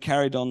shall be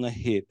carried on the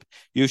hip.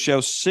 You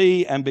shall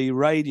see and be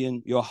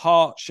radiant. Your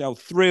heart shall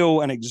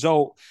thrill and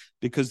exult,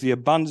 because the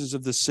abundance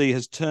of the sea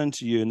has turned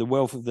to you, and the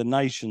wealth of the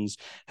nations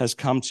has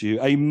come to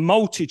you. A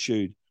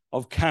multitude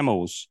of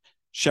camels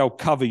shall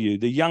cover you.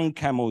 The young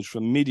camels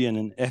from Midian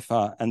and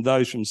Ephah, and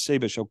those from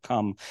Seba shall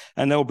come,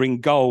 and they'll bring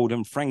gold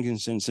and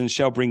frankincense, and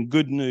shall bring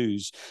good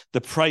news,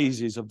 the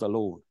praises of the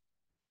Lord.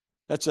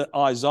 That's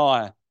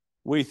Isaiah.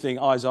 We think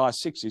Isaiah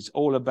 6 is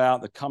all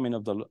about the coming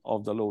of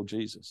the Lord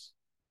Jesus.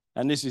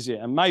 And this is it.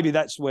 And maybe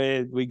that's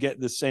where we get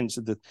the sense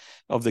of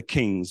the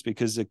kings,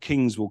 because the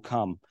kings will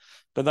come.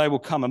 But they will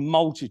come, a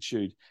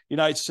multitude. You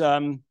know, it's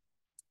I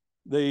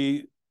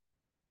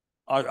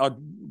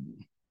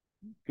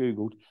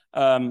Googled,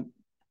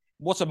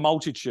 what's a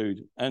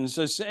multitude? And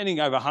so it's anything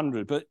over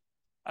 100. But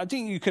I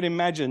think you can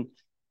imagine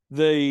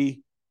the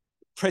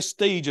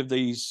prestige of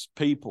these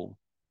people.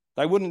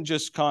 They wouldn't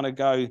just kind of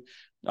go,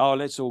 oh,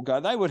 let's all go.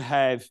 They would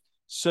have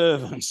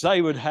servants.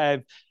 They would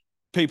have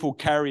people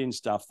carrying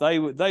stuff. They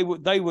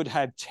would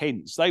have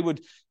tents. They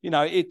would, you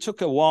know, it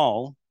took a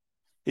while.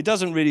 It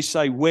doesn't really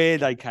say where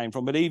they came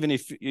from, but even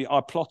if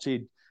I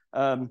plotted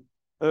Ur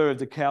of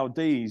the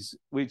Chaldees,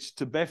 which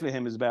to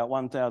Bethlehem is about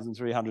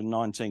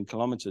 1,319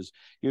 kilometers,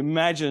 you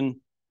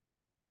imagine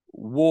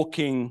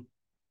walking,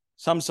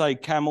 some say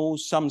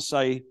camels, some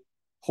say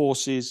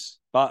horses,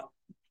 but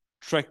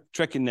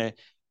trekking there.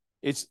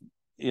 It's,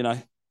 you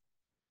know,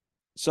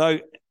 so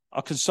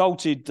I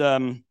consulted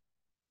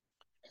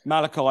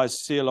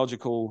Malachi's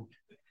theological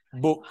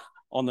book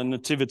on the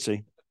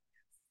Nativity,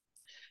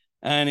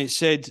 and it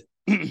said,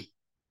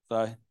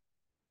 so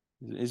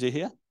is he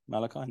here?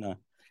 Malachi? No.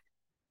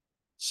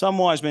 Some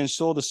wise men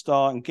saw the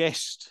star and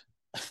guessed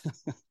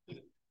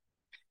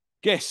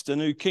a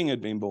new king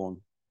had been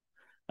born.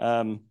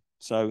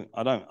 So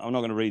I'm not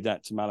going to read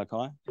that to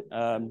Malachi,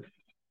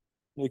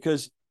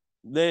 because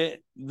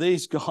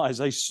these guys,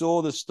 they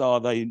saw the star,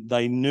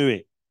 they knew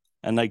it,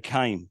 and they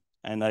came,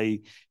 and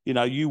they, you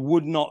know, you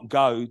would not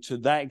go to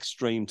that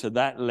extreme, to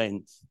that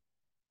length,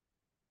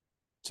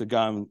 to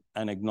go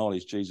and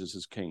acknowledge Jesus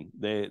as king.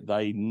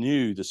 They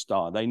knew the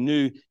star. They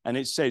knew, and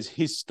it says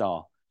his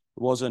star.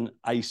 It wasn't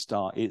a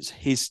star, it's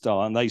his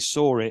star. And they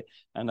saw it,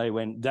 and they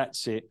went,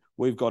 that's it.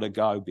 We've got to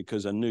go,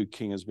 because a new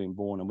king has been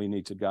born, and we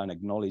need to go and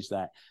acknowledge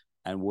that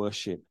and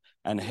worship.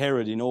 And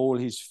Herod, in all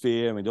his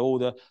fear and all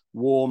the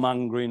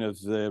warmongering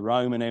of the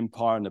Roman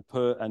Empire and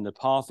the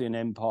Parthian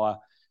Empire,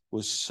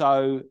 was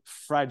so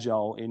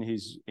fragile in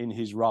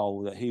his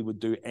role that he would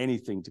do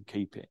anything to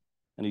keep it.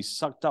 And he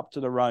sucked up to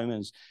the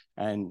Romans,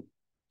 and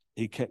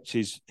he kept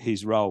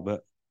his role.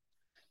 But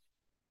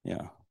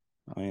yeah,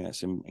 I mean,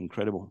 that's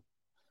incredible.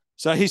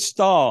 So his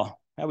star,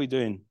 how are we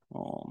doing?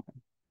 Oh,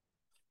 man.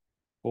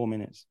 4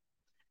 minutes.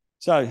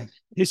 So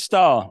his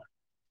star,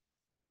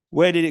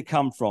 where did it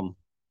come from?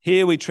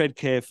 Here we tread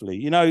carefully.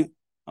 You know,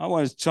 I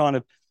was trying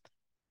to,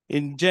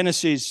 in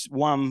Genesis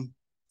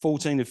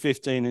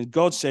 1:14-15, and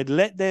God said,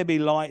 let there be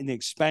light in the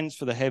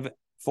expanse of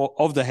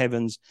the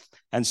heavens,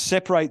 and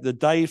separate the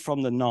day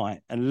from the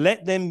night, and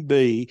let them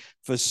be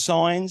for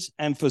signs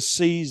and for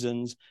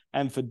seasons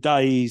and for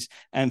days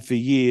and for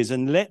years,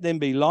 and let them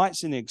be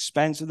lights in the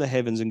expanse of the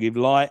heavens, and give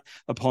light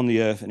upon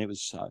the earth. And it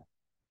was so.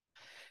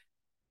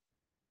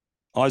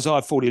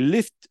 Isaiah 40,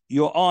 lift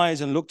your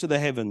eyes and look to the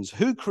heavens.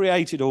 Who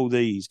created all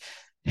these?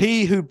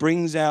 He who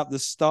brings out the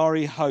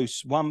starry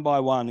hosts one by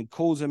one and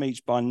calls them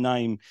each by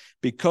name,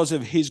 because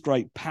of his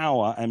great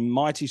power and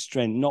mighty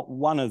strength, not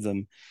one of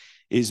them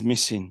is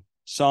missing.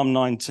 Psalm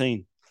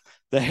 19.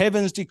 The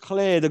heavens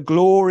declare the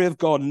glory of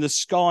God, and the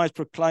skies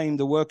proclaim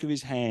the work of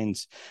his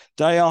hands.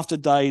 Day after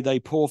day they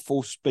pour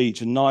forth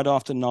speech, and night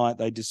after night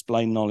they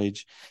display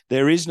knowledge.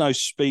 There is no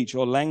speech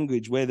or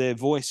language where their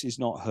voice is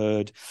not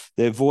heard.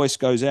 Their voice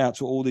goes out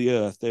to all the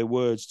earth, their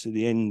words to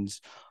the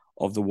ends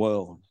of the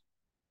world.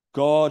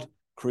 God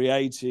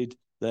created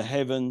the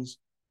heavens,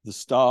 the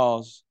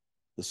stars,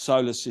 the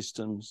solar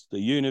systems, the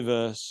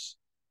universe,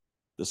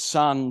 the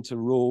sun to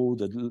rule,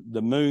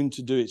 the moon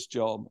to do its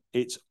job.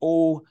 It's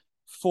all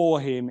for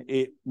him.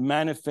 It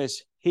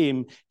manifests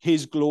him,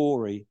 his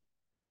glory.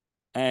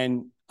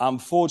 And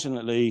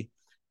unfortunately,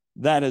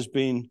 that has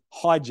been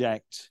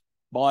hijacked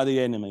by the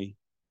enemy.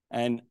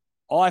 And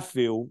I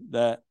feel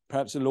that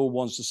perhaps the Lord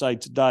wants to say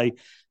today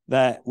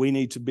that we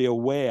need to be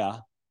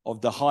aware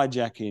of the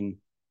hijacking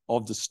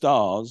of the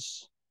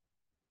stars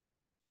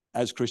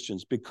as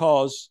Christians,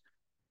 because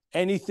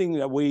anything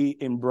that we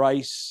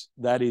embrace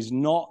that is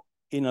not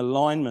in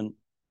alignment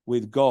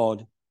with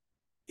God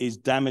is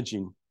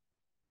damaging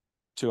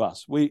to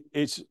us.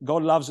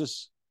 God loves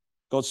us.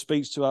 God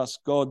speaks to us.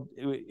 God,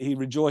 he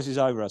rejoices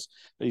over us.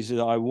 But he says,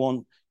 I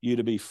want you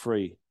to be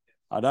free.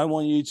 I don't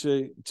want you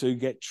to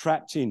get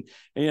trapped in.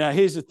 And,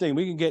 here's the thing.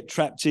 We can get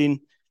trapped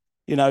in,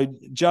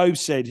 Job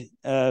said,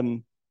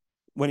 when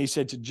he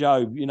said to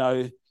Job,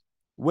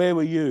 where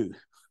were you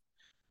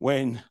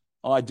when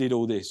I did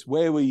all this?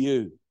 Where were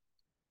you?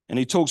 And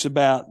he talks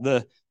about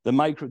the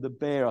maker of the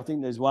bear. I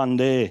think there's one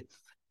there.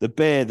 The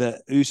bear,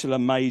 the Ursa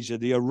Major,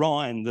 the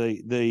Orion,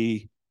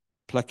 the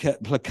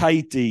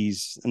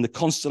Pleiades, and the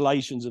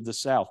constellations of the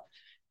south.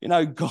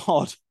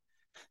 God,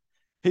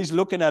 he's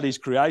looking at his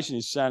creation.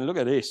 He's saying, look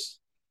at this.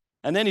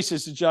 And then he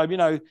says to Job,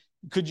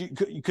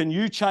 can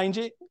you change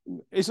it?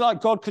 It's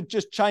like God could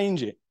just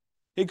change it.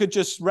 He could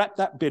just wrap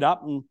that bit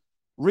up and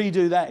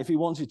redo that if he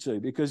wanted to,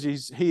 because he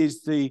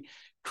is the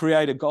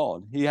creator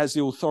God. He has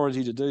the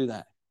authority to do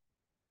that.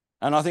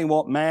 And I think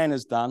what man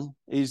has done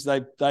is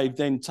they've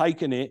then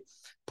taken it,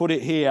 put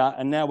it here,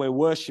 and now we're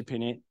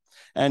worshiping it.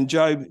 And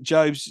Job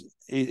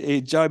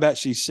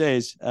actually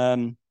says,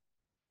 where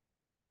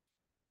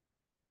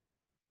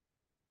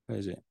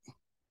is it?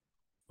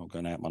 I'm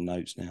going out my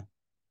notes now.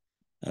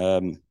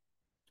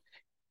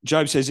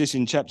 Job says this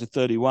in chapter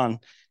 31,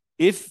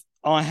 if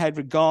I had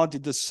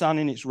regarded the sun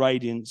in its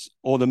radiance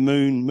or the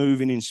moon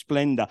moving in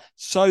splendor,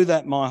 so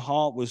that my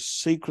heart was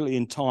secretly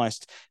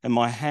enticed and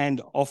my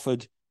hand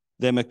offered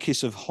them a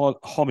kiss of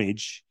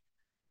homage,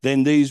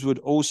 then these would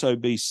also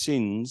be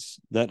sins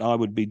that I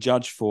would be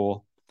judged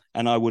for,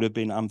 and I would have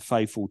been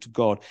unfaithful to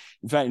God.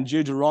 In fact, in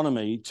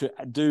Deuteronomy, to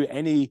do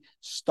any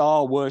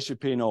star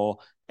worshipping or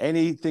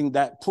anything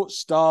that put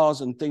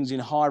stars and things in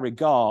high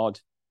regard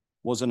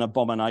was an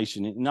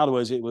abomination. In other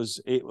words, it was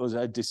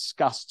a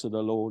disgust to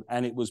the Lord,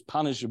 and it was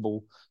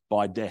punishable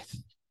by death.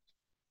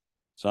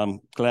 So I'm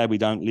glad we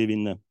don't live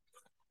in the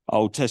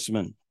Old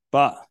Testament.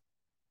 But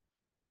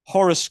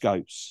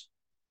horoscopes,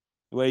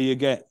 where you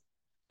get,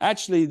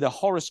 actually the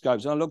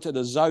horoscopes, I looked at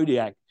the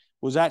zodiac,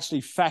 was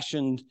actually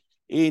fashioned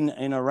in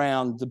and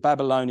around the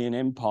Babylonian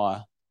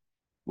Empire,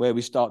 where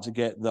we start to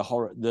get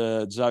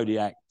the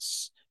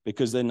zodiacs,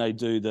 because then they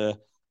do the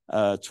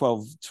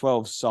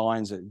 12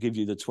 signs that give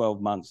you the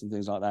 12 months and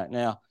things like that.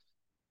 Now,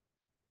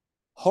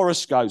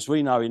 horoscopes,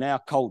 we know in our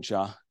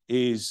culture,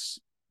 is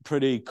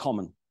pretty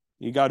common.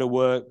 You go to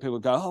work, people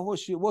go, oh,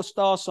 what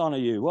star sign are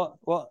you? What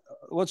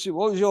was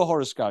your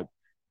horoscope?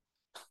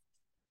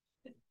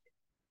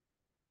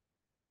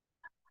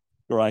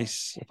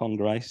 Grace upon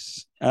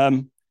grace.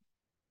 And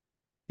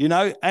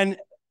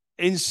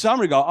in some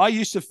regard, I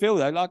used to feel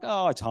that, like,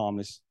 oh, it's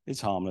harmless. It's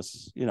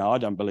harmless. I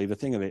don't believe a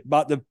thing of it.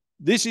 But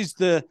this is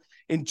the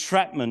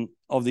entrapment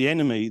of the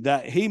enemy,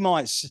 that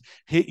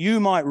you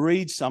might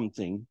read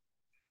something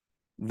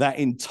that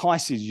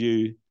entices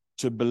you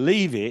to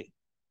believe it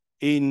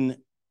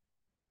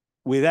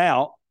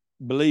without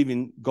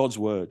believing God's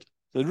word.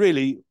 So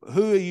really,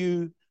 who are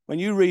you? When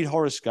you read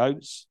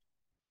horoscopes,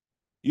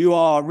 you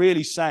are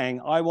really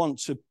saying, I want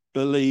to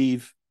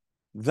believe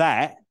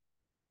that,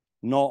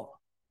 not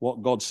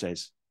what God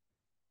says.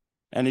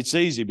 And it's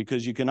easy,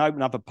 because you can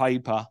open up a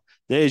paper.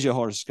 There's your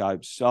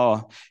horoscopes.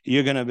 Oh,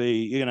 you're going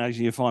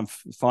to find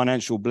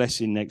financial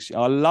blessing next year.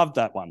 I love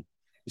that one.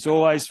 It's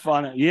always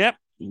fun. Yep.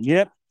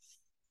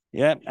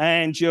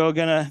 And you're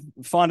going to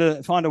find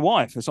a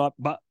wife. It's like,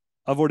 but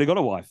I've already got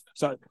a wife.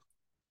 So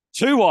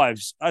 2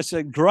 wives. I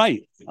said,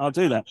 great, I'll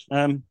do that.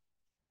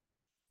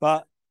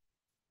 But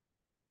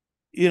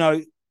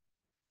it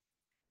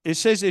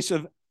says this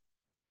of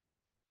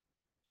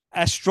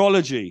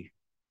astrology,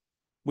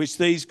 which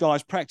these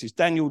guys practice.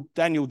 Daniel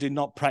did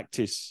not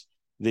practice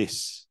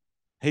this.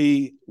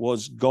 He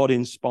was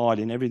God-inspired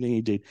in everything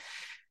he did.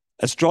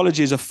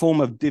 Astrology is a form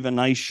of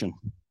divination.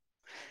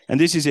 And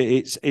this is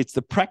it. It's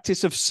the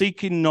practice of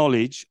seeking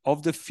knowledge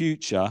of the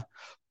future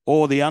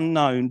or the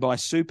unknown by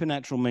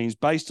supernatural means,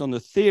 based on the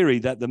theory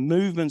that the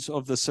movements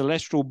of the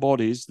celestial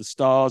bodies, the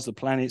stars, the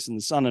planets, and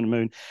the sun and the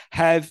moon,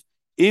 have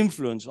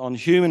influence on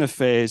human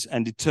affairs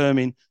and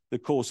determine the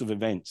course of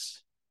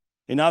events.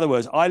 In other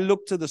words, I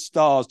look to the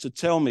stars to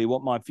tell me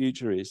what my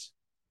future is.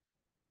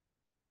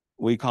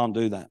 We can't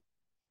do that.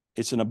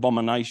 It's an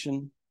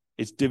abomination.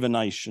 It's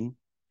divination.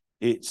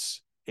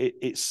 It's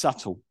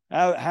subtle.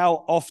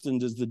 How often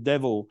does the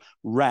devil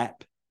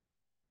wrap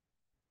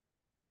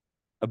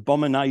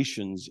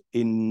abominations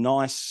in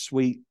nice,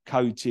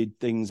 sweet-coated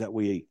things that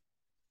we eat?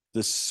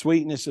 The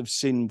sweetness of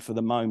sin for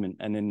the moment,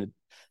 and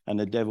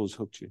the devil's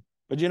hooked you.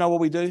 But you know what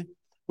we do?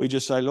 We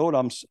just say, Lord,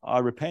 I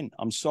repent.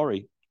 I'm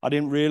sorry. I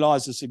didn't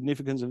realize the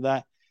significance of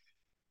that.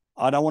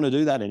 I don't want to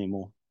do that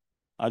anymore.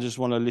 I just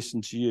want to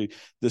listen to you.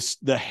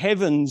 The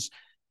heavens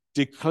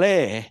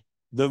declare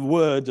the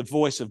word, the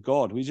voice of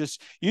God. You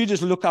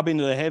just look up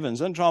into the heavens.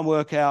 Don't try and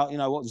work out,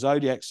 what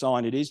zodiac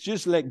sign it is.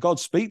 Just let God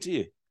speak to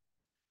you,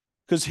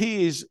 because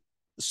he is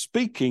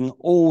speaking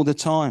all the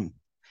time.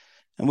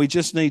 And we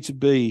just need to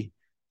be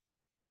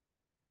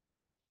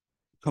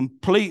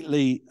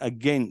completely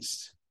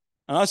against.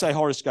 And I say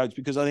horoscopes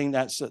because I think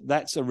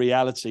that's a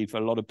reality for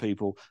a lot of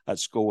people at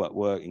school, at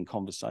work, in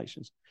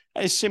conversations.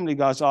 And it simply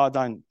goes, oh, I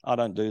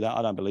don't do that.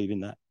 I don't believe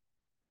in that.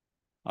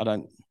 I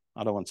don't.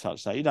 I don't want to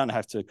touch that. You don't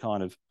have to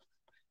kind of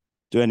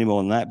do any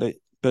more than that,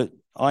 but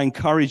I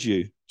encourage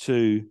you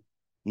to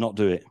not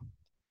do it.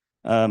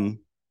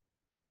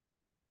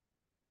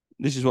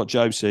 This is what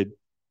Job said.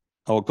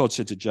 Oh, God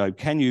said to Job,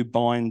 can you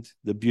bind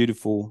the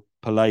beautiful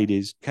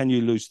Pleiades? Can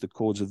you loose the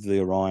cords of the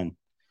Orion?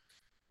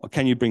 Or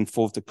can you bring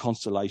forth the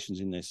constellations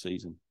in their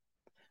season?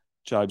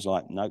 Job's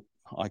like, nope,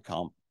 I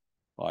can't.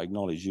 I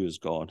acknowledge you as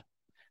God.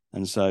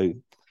 And so,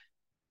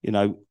 you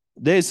know,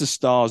 there's the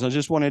stars. I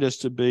just wanted us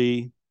to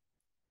be,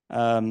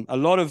 a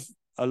lot of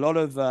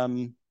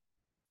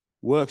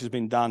work has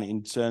been done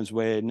in terms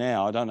where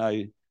now, I don't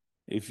know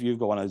if you've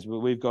got one of those, but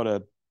we've got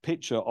a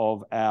picture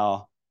of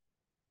our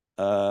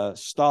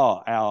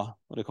star, our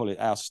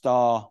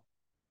star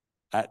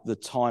at the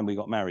time we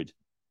got married.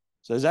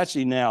 So there's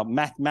actually now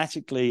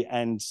mathematically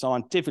and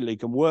scientifically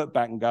can work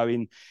back and go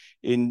in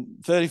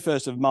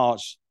 31st of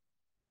March,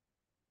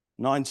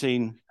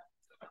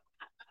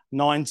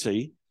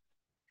 1990,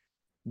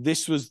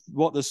 this was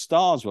what the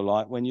stars were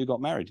like when you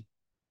got married.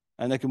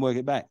 And they can work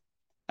it back.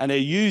 And they're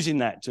using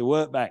that to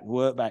work back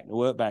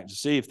to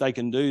see if they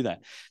can do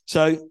that.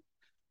 So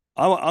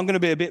I'm going to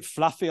be a bit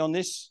fluffy on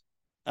this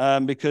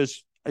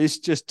because this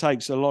just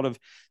takes a lot of,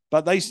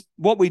 but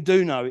what we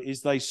do know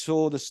is they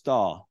saw the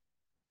star,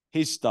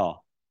 his star.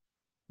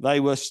 They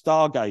were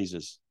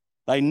stargazers.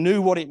 They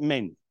knew what it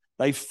meant.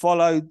 They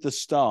followed the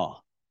star.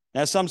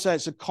 Now, some say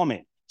it's a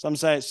comet. Some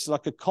say it's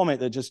like a comet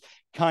that just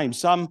came.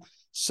 Some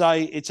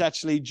say it's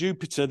actually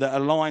Jupiter that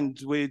aligned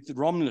with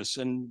Romulus,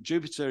 and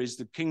Jupiter is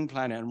the king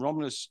planet and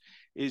Romulus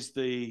is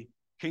the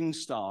king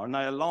star, and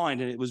they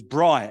aligned and it was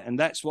bright, and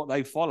that's what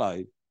they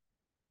followed.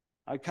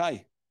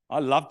 Okay, I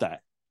love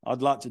that.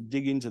 I'd like to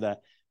dig into that.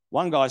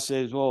 One guy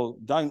says, well,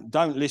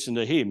 don't listen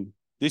to him.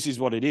 This is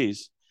what it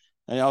is.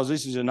 And I was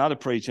listening to another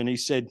preacher and he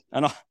said,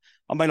 and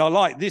I mean, I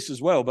like this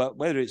as well, but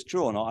whether it's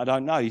true or not, I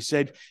don't know. He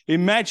said,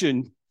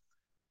 imagine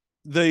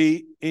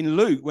in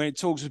Luke when it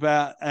talks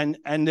about and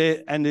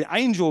the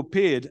angel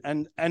appeared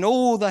and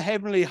all the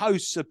heavenly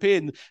hosts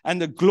appeared and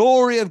the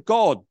glory of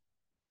God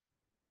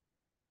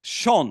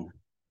shone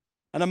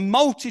and a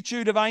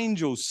multitude of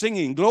angels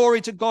singing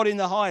glory to God in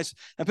the highest.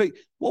 And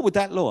what would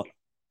that look?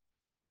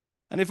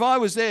 And if I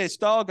was there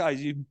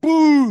stargazing,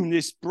 boom,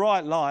 this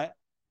bright light,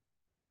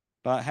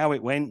 but how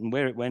it went and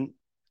where it went,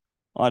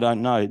 I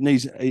don't know. It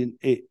needs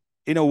it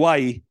in a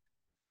way.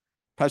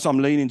 Perhaps I'm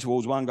leaning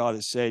towards one guy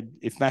that said,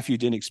 if Matthew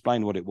didn't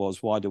explain what it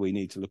was, why do we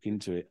need to look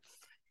into it?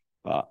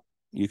 But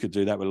you could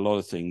do that with a lot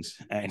of things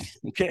and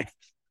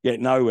get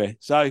nowhere.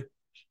 So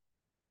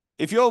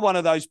if you're one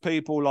of those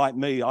people like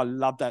me, I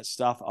love that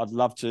stuff. I'd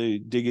love to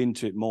dig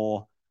into it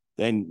more.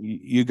 Then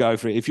you go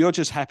for it. If you're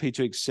just happy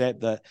to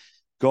accept that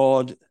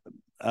God,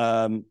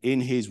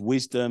 in his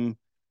wisdom,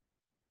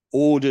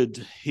 ordered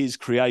his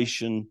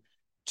creation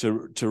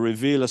to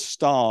reveal a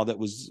star that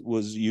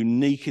was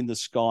unique in the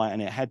sky,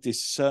 and it had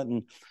this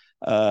certain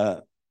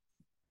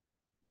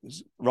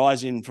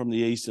rising from the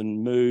east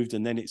and moved,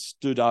 and then it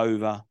stood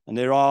over. And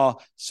there are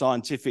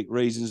scientific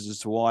reasons as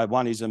to why.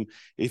 One is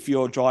if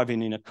you're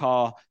driving in a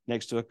car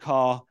next to a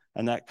car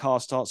and that car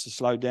starts to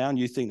slow down,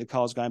 you think the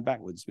car's going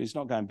backwards, but it's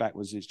not going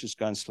backwards, it's just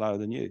going slower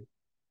than you.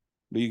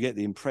 But you get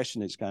the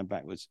impression it's going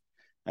backwards,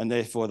 and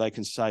therefore they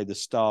can say the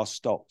star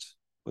stopped.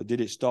 But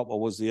did it stop,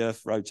 or was the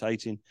Earth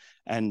rotating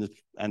and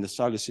the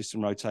solar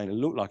system rotating? It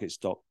looked like it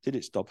stopped. Did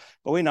it stop?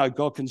 But we know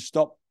God can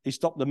stop. He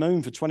stopped the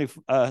moon for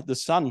the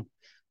sun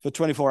for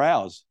 24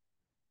 hours.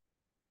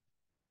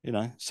 You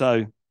know,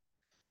 so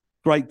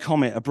great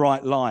comet, a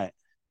bright light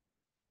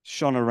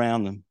shone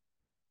around them,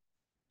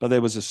 but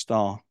there was a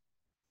star.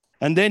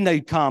 And then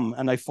they come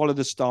and they follow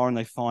the star and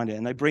they find it,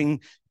 and they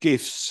bring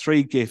gifts,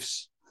 3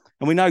 gifts.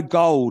 And we know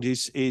gold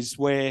is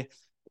where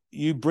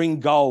you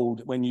bring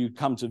gold when you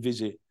come to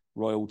visit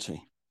royalty.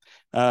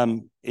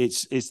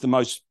 It's the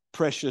most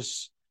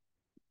precious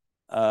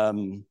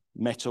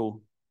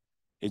metal.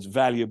 It's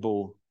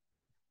valuable,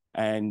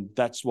 and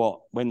that's what,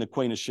 when the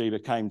Queen of Sheba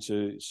came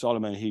to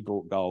Solomon, he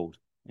brought gold,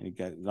 and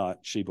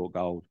she brought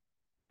gold,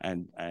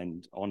 and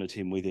honoured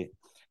him with it.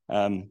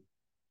 I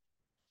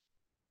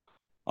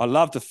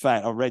love the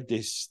fact, I read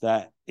this,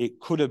 that it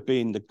could have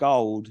been the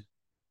gold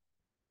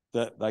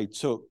that they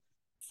took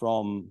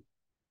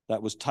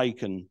that was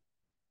taken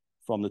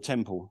from the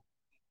temple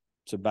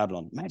to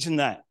Babylon. Imagine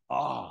that.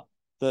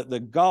 That the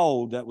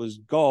gold that was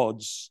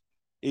God's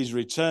is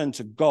returned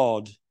to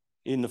God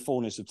in the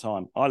fullness of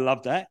time. I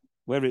love that.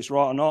 Whether it's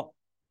right or not,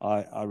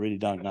 I really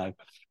don't know.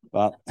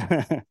 But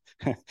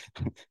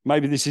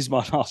maybe this is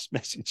my last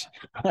message.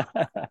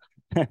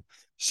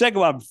 Second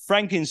one,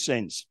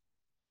 frankincense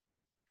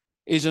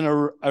is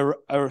an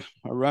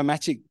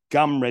aromatic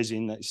gum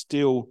resin that's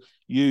still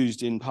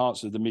used in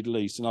parts of the Middle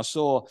East. And I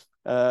saw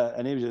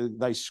an image,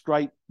 they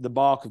scrape the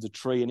bark of the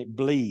tree and it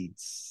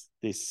bleeds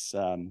this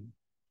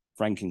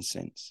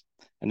frankincense,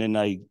 and then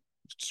they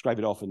scrape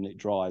it off and it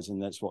dries, and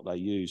that's what they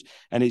use.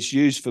 And it's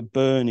used for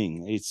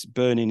burning. It's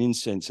burning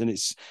incense, and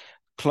it's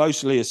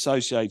closely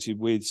associated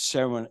with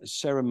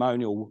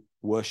ceremonial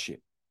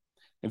worship.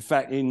 In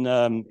fact, in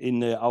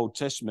the Old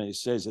Testament, it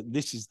says that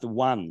this is the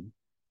one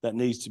that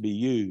needs to be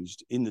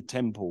used in the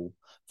temple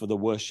for the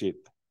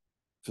worship,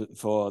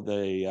 for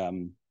the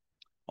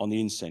on the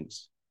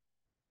incense,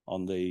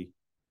 on the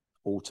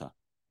altar.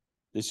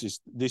 This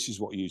is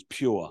what you use,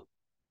 pure,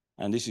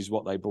 and this is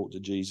what they brought to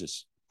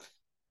Jesus.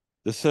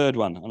 The third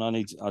one, and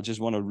I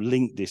just want to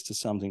link this to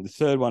something. The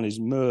third one is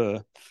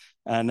myrrh,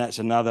 and that's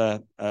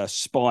another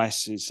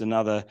spice. It's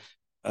another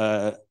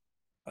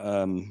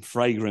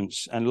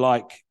fragrance, and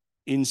like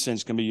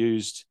incense can be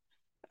used.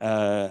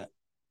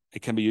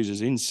 It can be used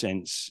as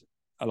incense,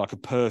 like a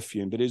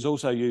perfume, but it's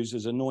also used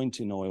as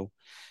anointing oil,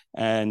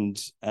 and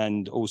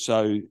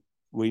also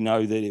we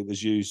know that it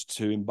was used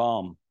to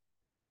embalm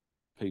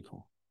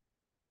people.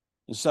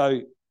 And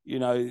so, you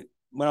know,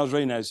 when I was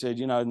reading that, it said,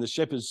 you know, and the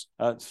shepherds,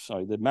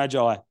 the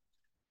Magi,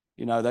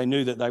 you know, they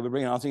knew that they were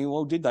bringing. I think,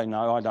 well, did they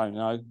know? I don't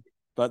know,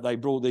 but they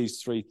brought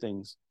these three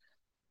things: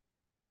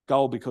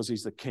 gold because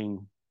he's the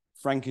king,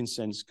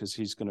 frankincense because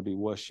he's going to be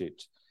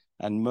worshipped,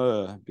 and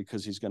myrrh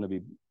because he's going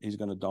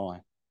to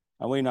die.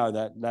 And we know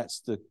that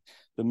that's the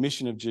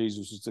mission of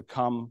Jesus, was to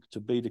come, to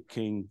be the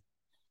king,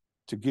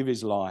 to give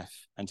his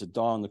life, and to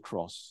die on the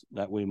cross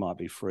that we might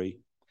be free.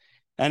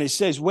 And it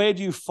says, where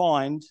do you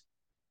find,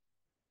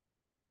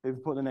 if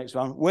we put the next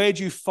one, where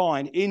do you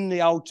find in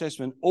the Old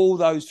Testament all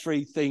those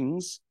three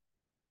things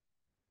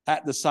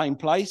at the same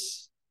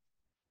place?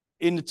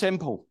 In the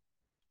temple.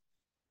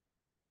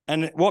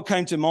 And what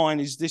came to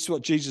mind is this: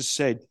 what Jesus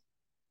said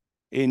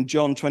in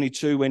John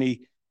 22 when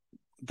he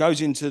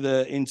goes into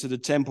the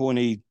temple, and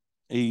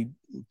he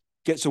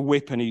gets a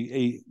whip, and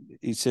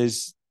he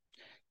says,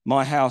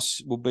 my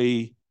house will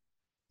be,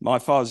 my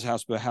Father's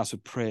house will be a house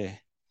of prayer.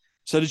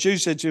 So the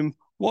Jews said to him,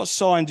 what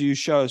sign do you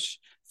show us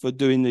for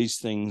doing these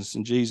things?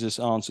 And Jesus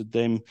answered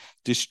them,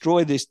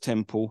 destroy this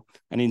temple,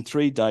 and in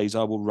 3 days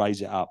I will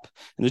raise it up.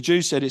 And the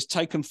Jews said, it's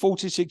taken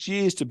 46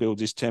 years to build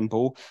this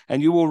temple,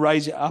 and you will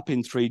raise it up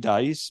in 3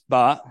 days.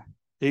 But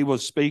he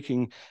was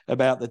speaking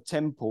about the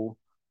temple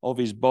of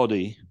his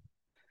body.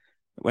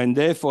 When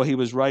therefore he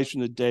was raised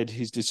from the dead,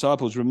 his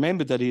disciples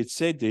remembered that he had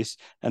said this,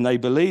 and they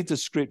believed the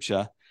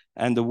scripture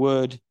and the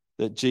word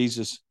that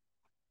Jesus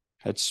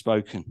had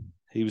spoken.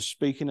 He was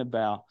speaking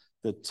about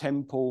the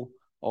temple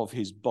of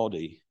his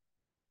body: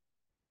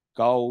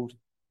 gold,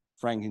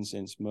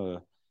 frankincense,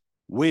 myrrh.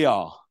 We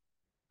are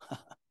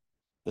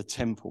the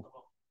temple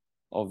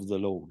of the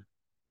Lord.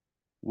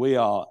 We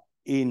are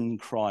in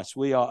Christ.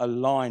 We are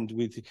aligned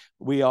with him.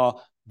 We are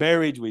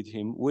buried with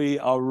him. We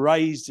are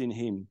raised in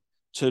him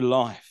to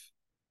life.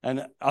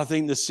 And I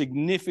think the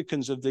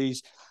significance of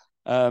these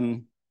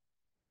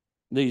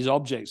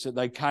objects that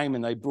they came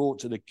and they brought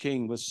to the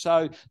king was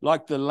so,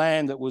 like the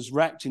lamb that was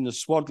wrapped in the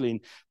swaddling,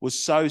 was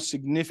so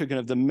significant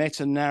of the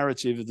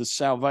meta-narrative of the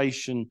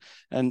salvation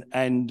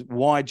and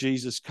why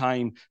Jesus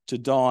came to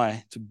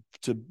die,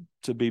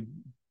 to be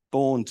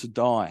born to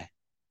die,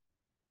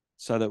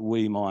 so that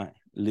we might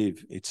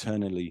live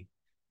eternally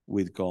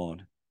with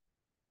God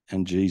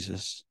and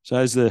Jesus. So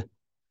as the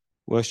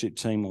worship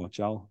team, or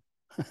Joel,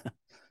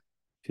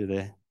 if you're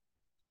there,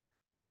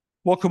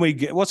 what can we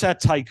get? What's our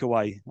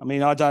takeaway? I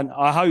mean,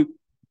 I hope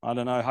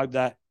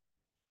that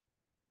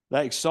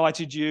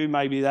excited you.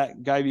 Maybe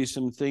that gave you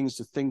some things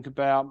to think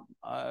about.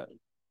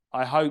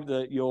 I hope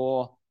that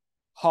your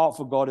heart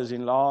for God is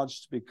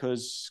enlarged,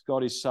 because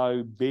God is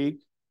so big.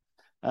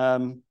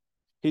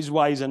 His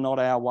ways are not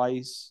our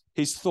ways.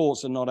 His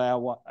thoughts are not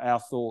our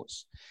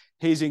thoughts.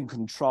 He's in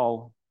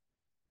control.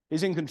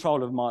 He's in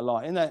control of my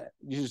life. And that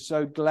you're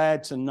so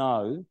glad to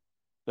know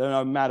that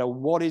no matter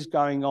what is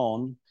going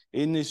on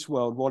in this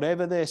world,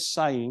 whatever they're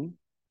saying,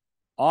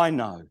 I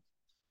know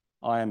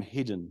I am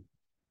hidden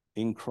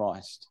in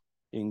Christ,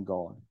 in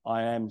God.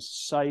 I am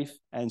safe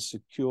and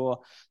secure.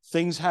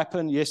 Things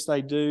happen. Yes,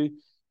 they do.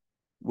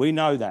 We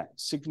know that.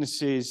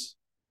 Sicknesses,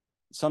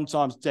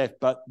 sometimes death,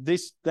 but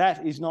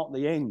that is not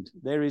the end.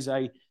 There is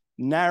a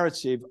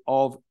narrative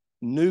of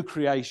new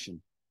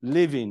creation,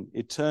 living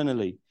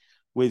eternally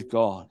with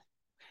God.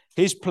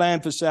 His plan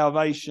for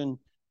salvation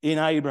in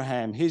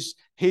Abraham, his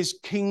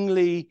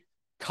kingly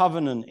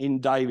covenant in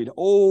David,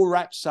 all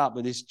wraps up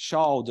with this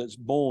child that's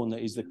born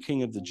that is the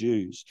King of the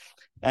Jews.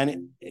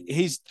 And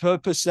his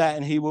purpose that,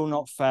 and he will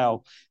not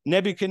fail.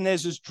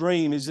 Nebuchadnezzar's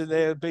dream is that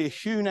there will be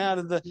hewn out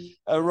of the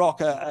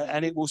rock,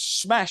 and it will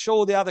smash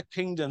all the other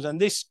kingdoms, and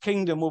this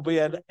kingdom will be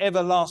an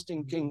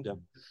everlasting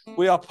kingdom.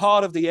 We are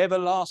part of the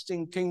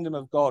everlasting kingdom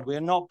of God. We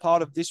are not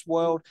part of this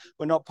world.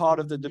 We're not part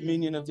of the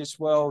dominion of this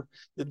world.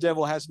 The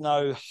devil has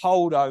no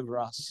hold over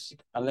us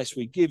unless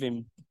we give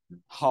him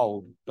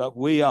hold. But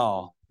we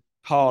are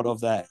part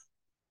of that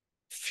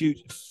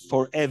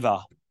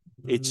forever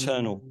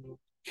eternal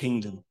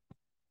kingdom.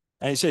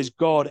 And it says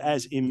God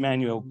as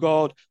Emmanuel,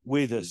 God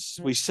with us.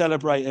 We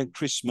celebrate at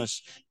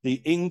Christmas the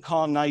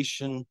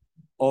incarnation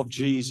of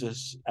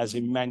Jesus as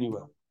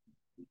Emmanuel.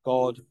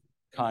 God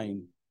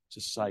came to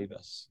save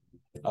us,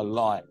 a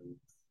light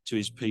to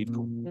his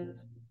people,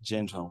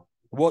 Gentile.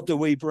 What do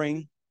we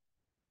bring?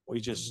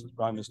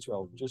 Romans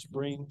 12, just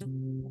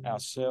bring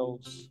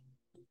ourselves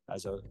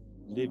as a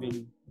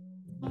living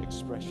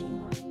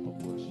expression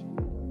of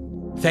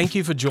worship. Thank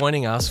you for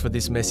joining us for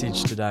this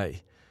message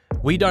today.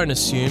 We don't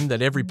assume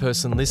that every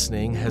person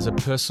listening has a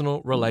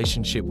personal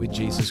relationship with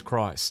Jesus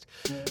Christ.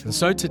 And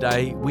so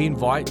today, we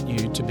invite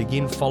you to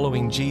begin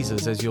following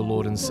Jesus as your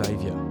Lord and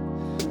Savior.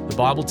 The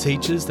Bible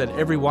teaches that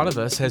every one of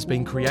us has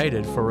been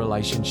created for a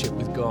relationship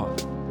with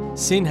God.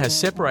 Sin has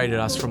separated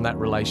us from that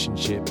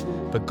relationship,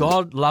 but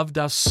God loved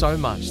us so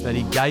much that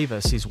He gave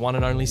us His one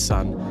and only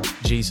Son,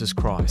 Jesus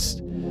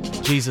Christ.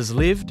 Jesus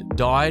lived,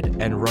 died,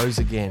 and rose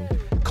again,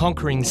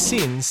 conquering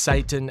sin,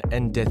 Satan,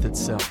 and death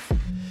itself.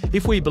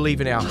 If we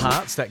believe in our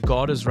hearts that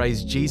God has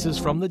raised Jesus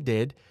from the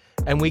dead,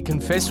 and we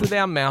confess with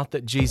our mouth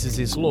that Jesus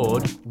is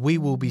Lord, we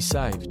will be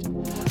saved.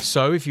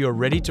 So if you are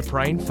ready to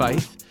pray in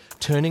faith,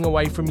 turning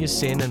away from your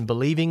sin and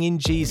believing in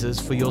Jesus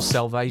for your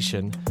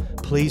salvation,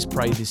 please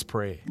pray this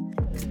prayer.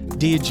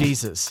 Dear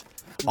Jesus,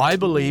 I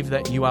believe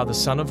that you are the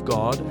Son of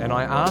God, and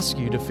I ask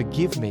you to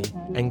forgive me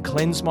and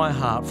cleanse my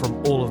heart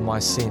from all of my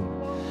sin.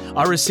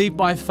 I receive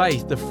by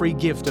faith the free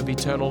gift of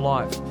eternal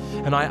life,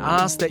 and I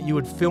ask that you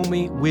would fill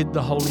me with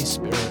the Holy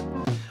Spirit.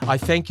 I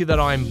thank you that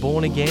I am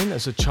born again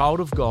as a child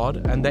of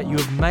God and that you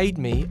have made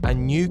me a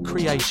new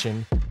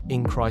creation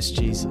in Christ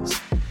Jesus.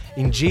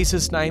 In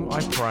Jesus' name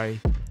I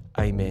pray,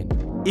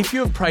 amen. If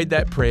you have prayed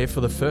that prayer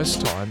for the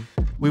first time,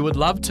 we would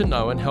love to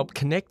know and help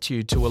connect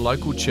you to a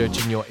local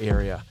church in your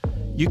area.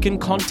 You can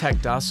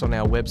contact us on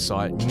our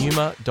website,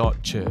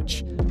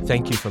 numa.church.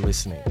 Thank you for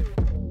listening.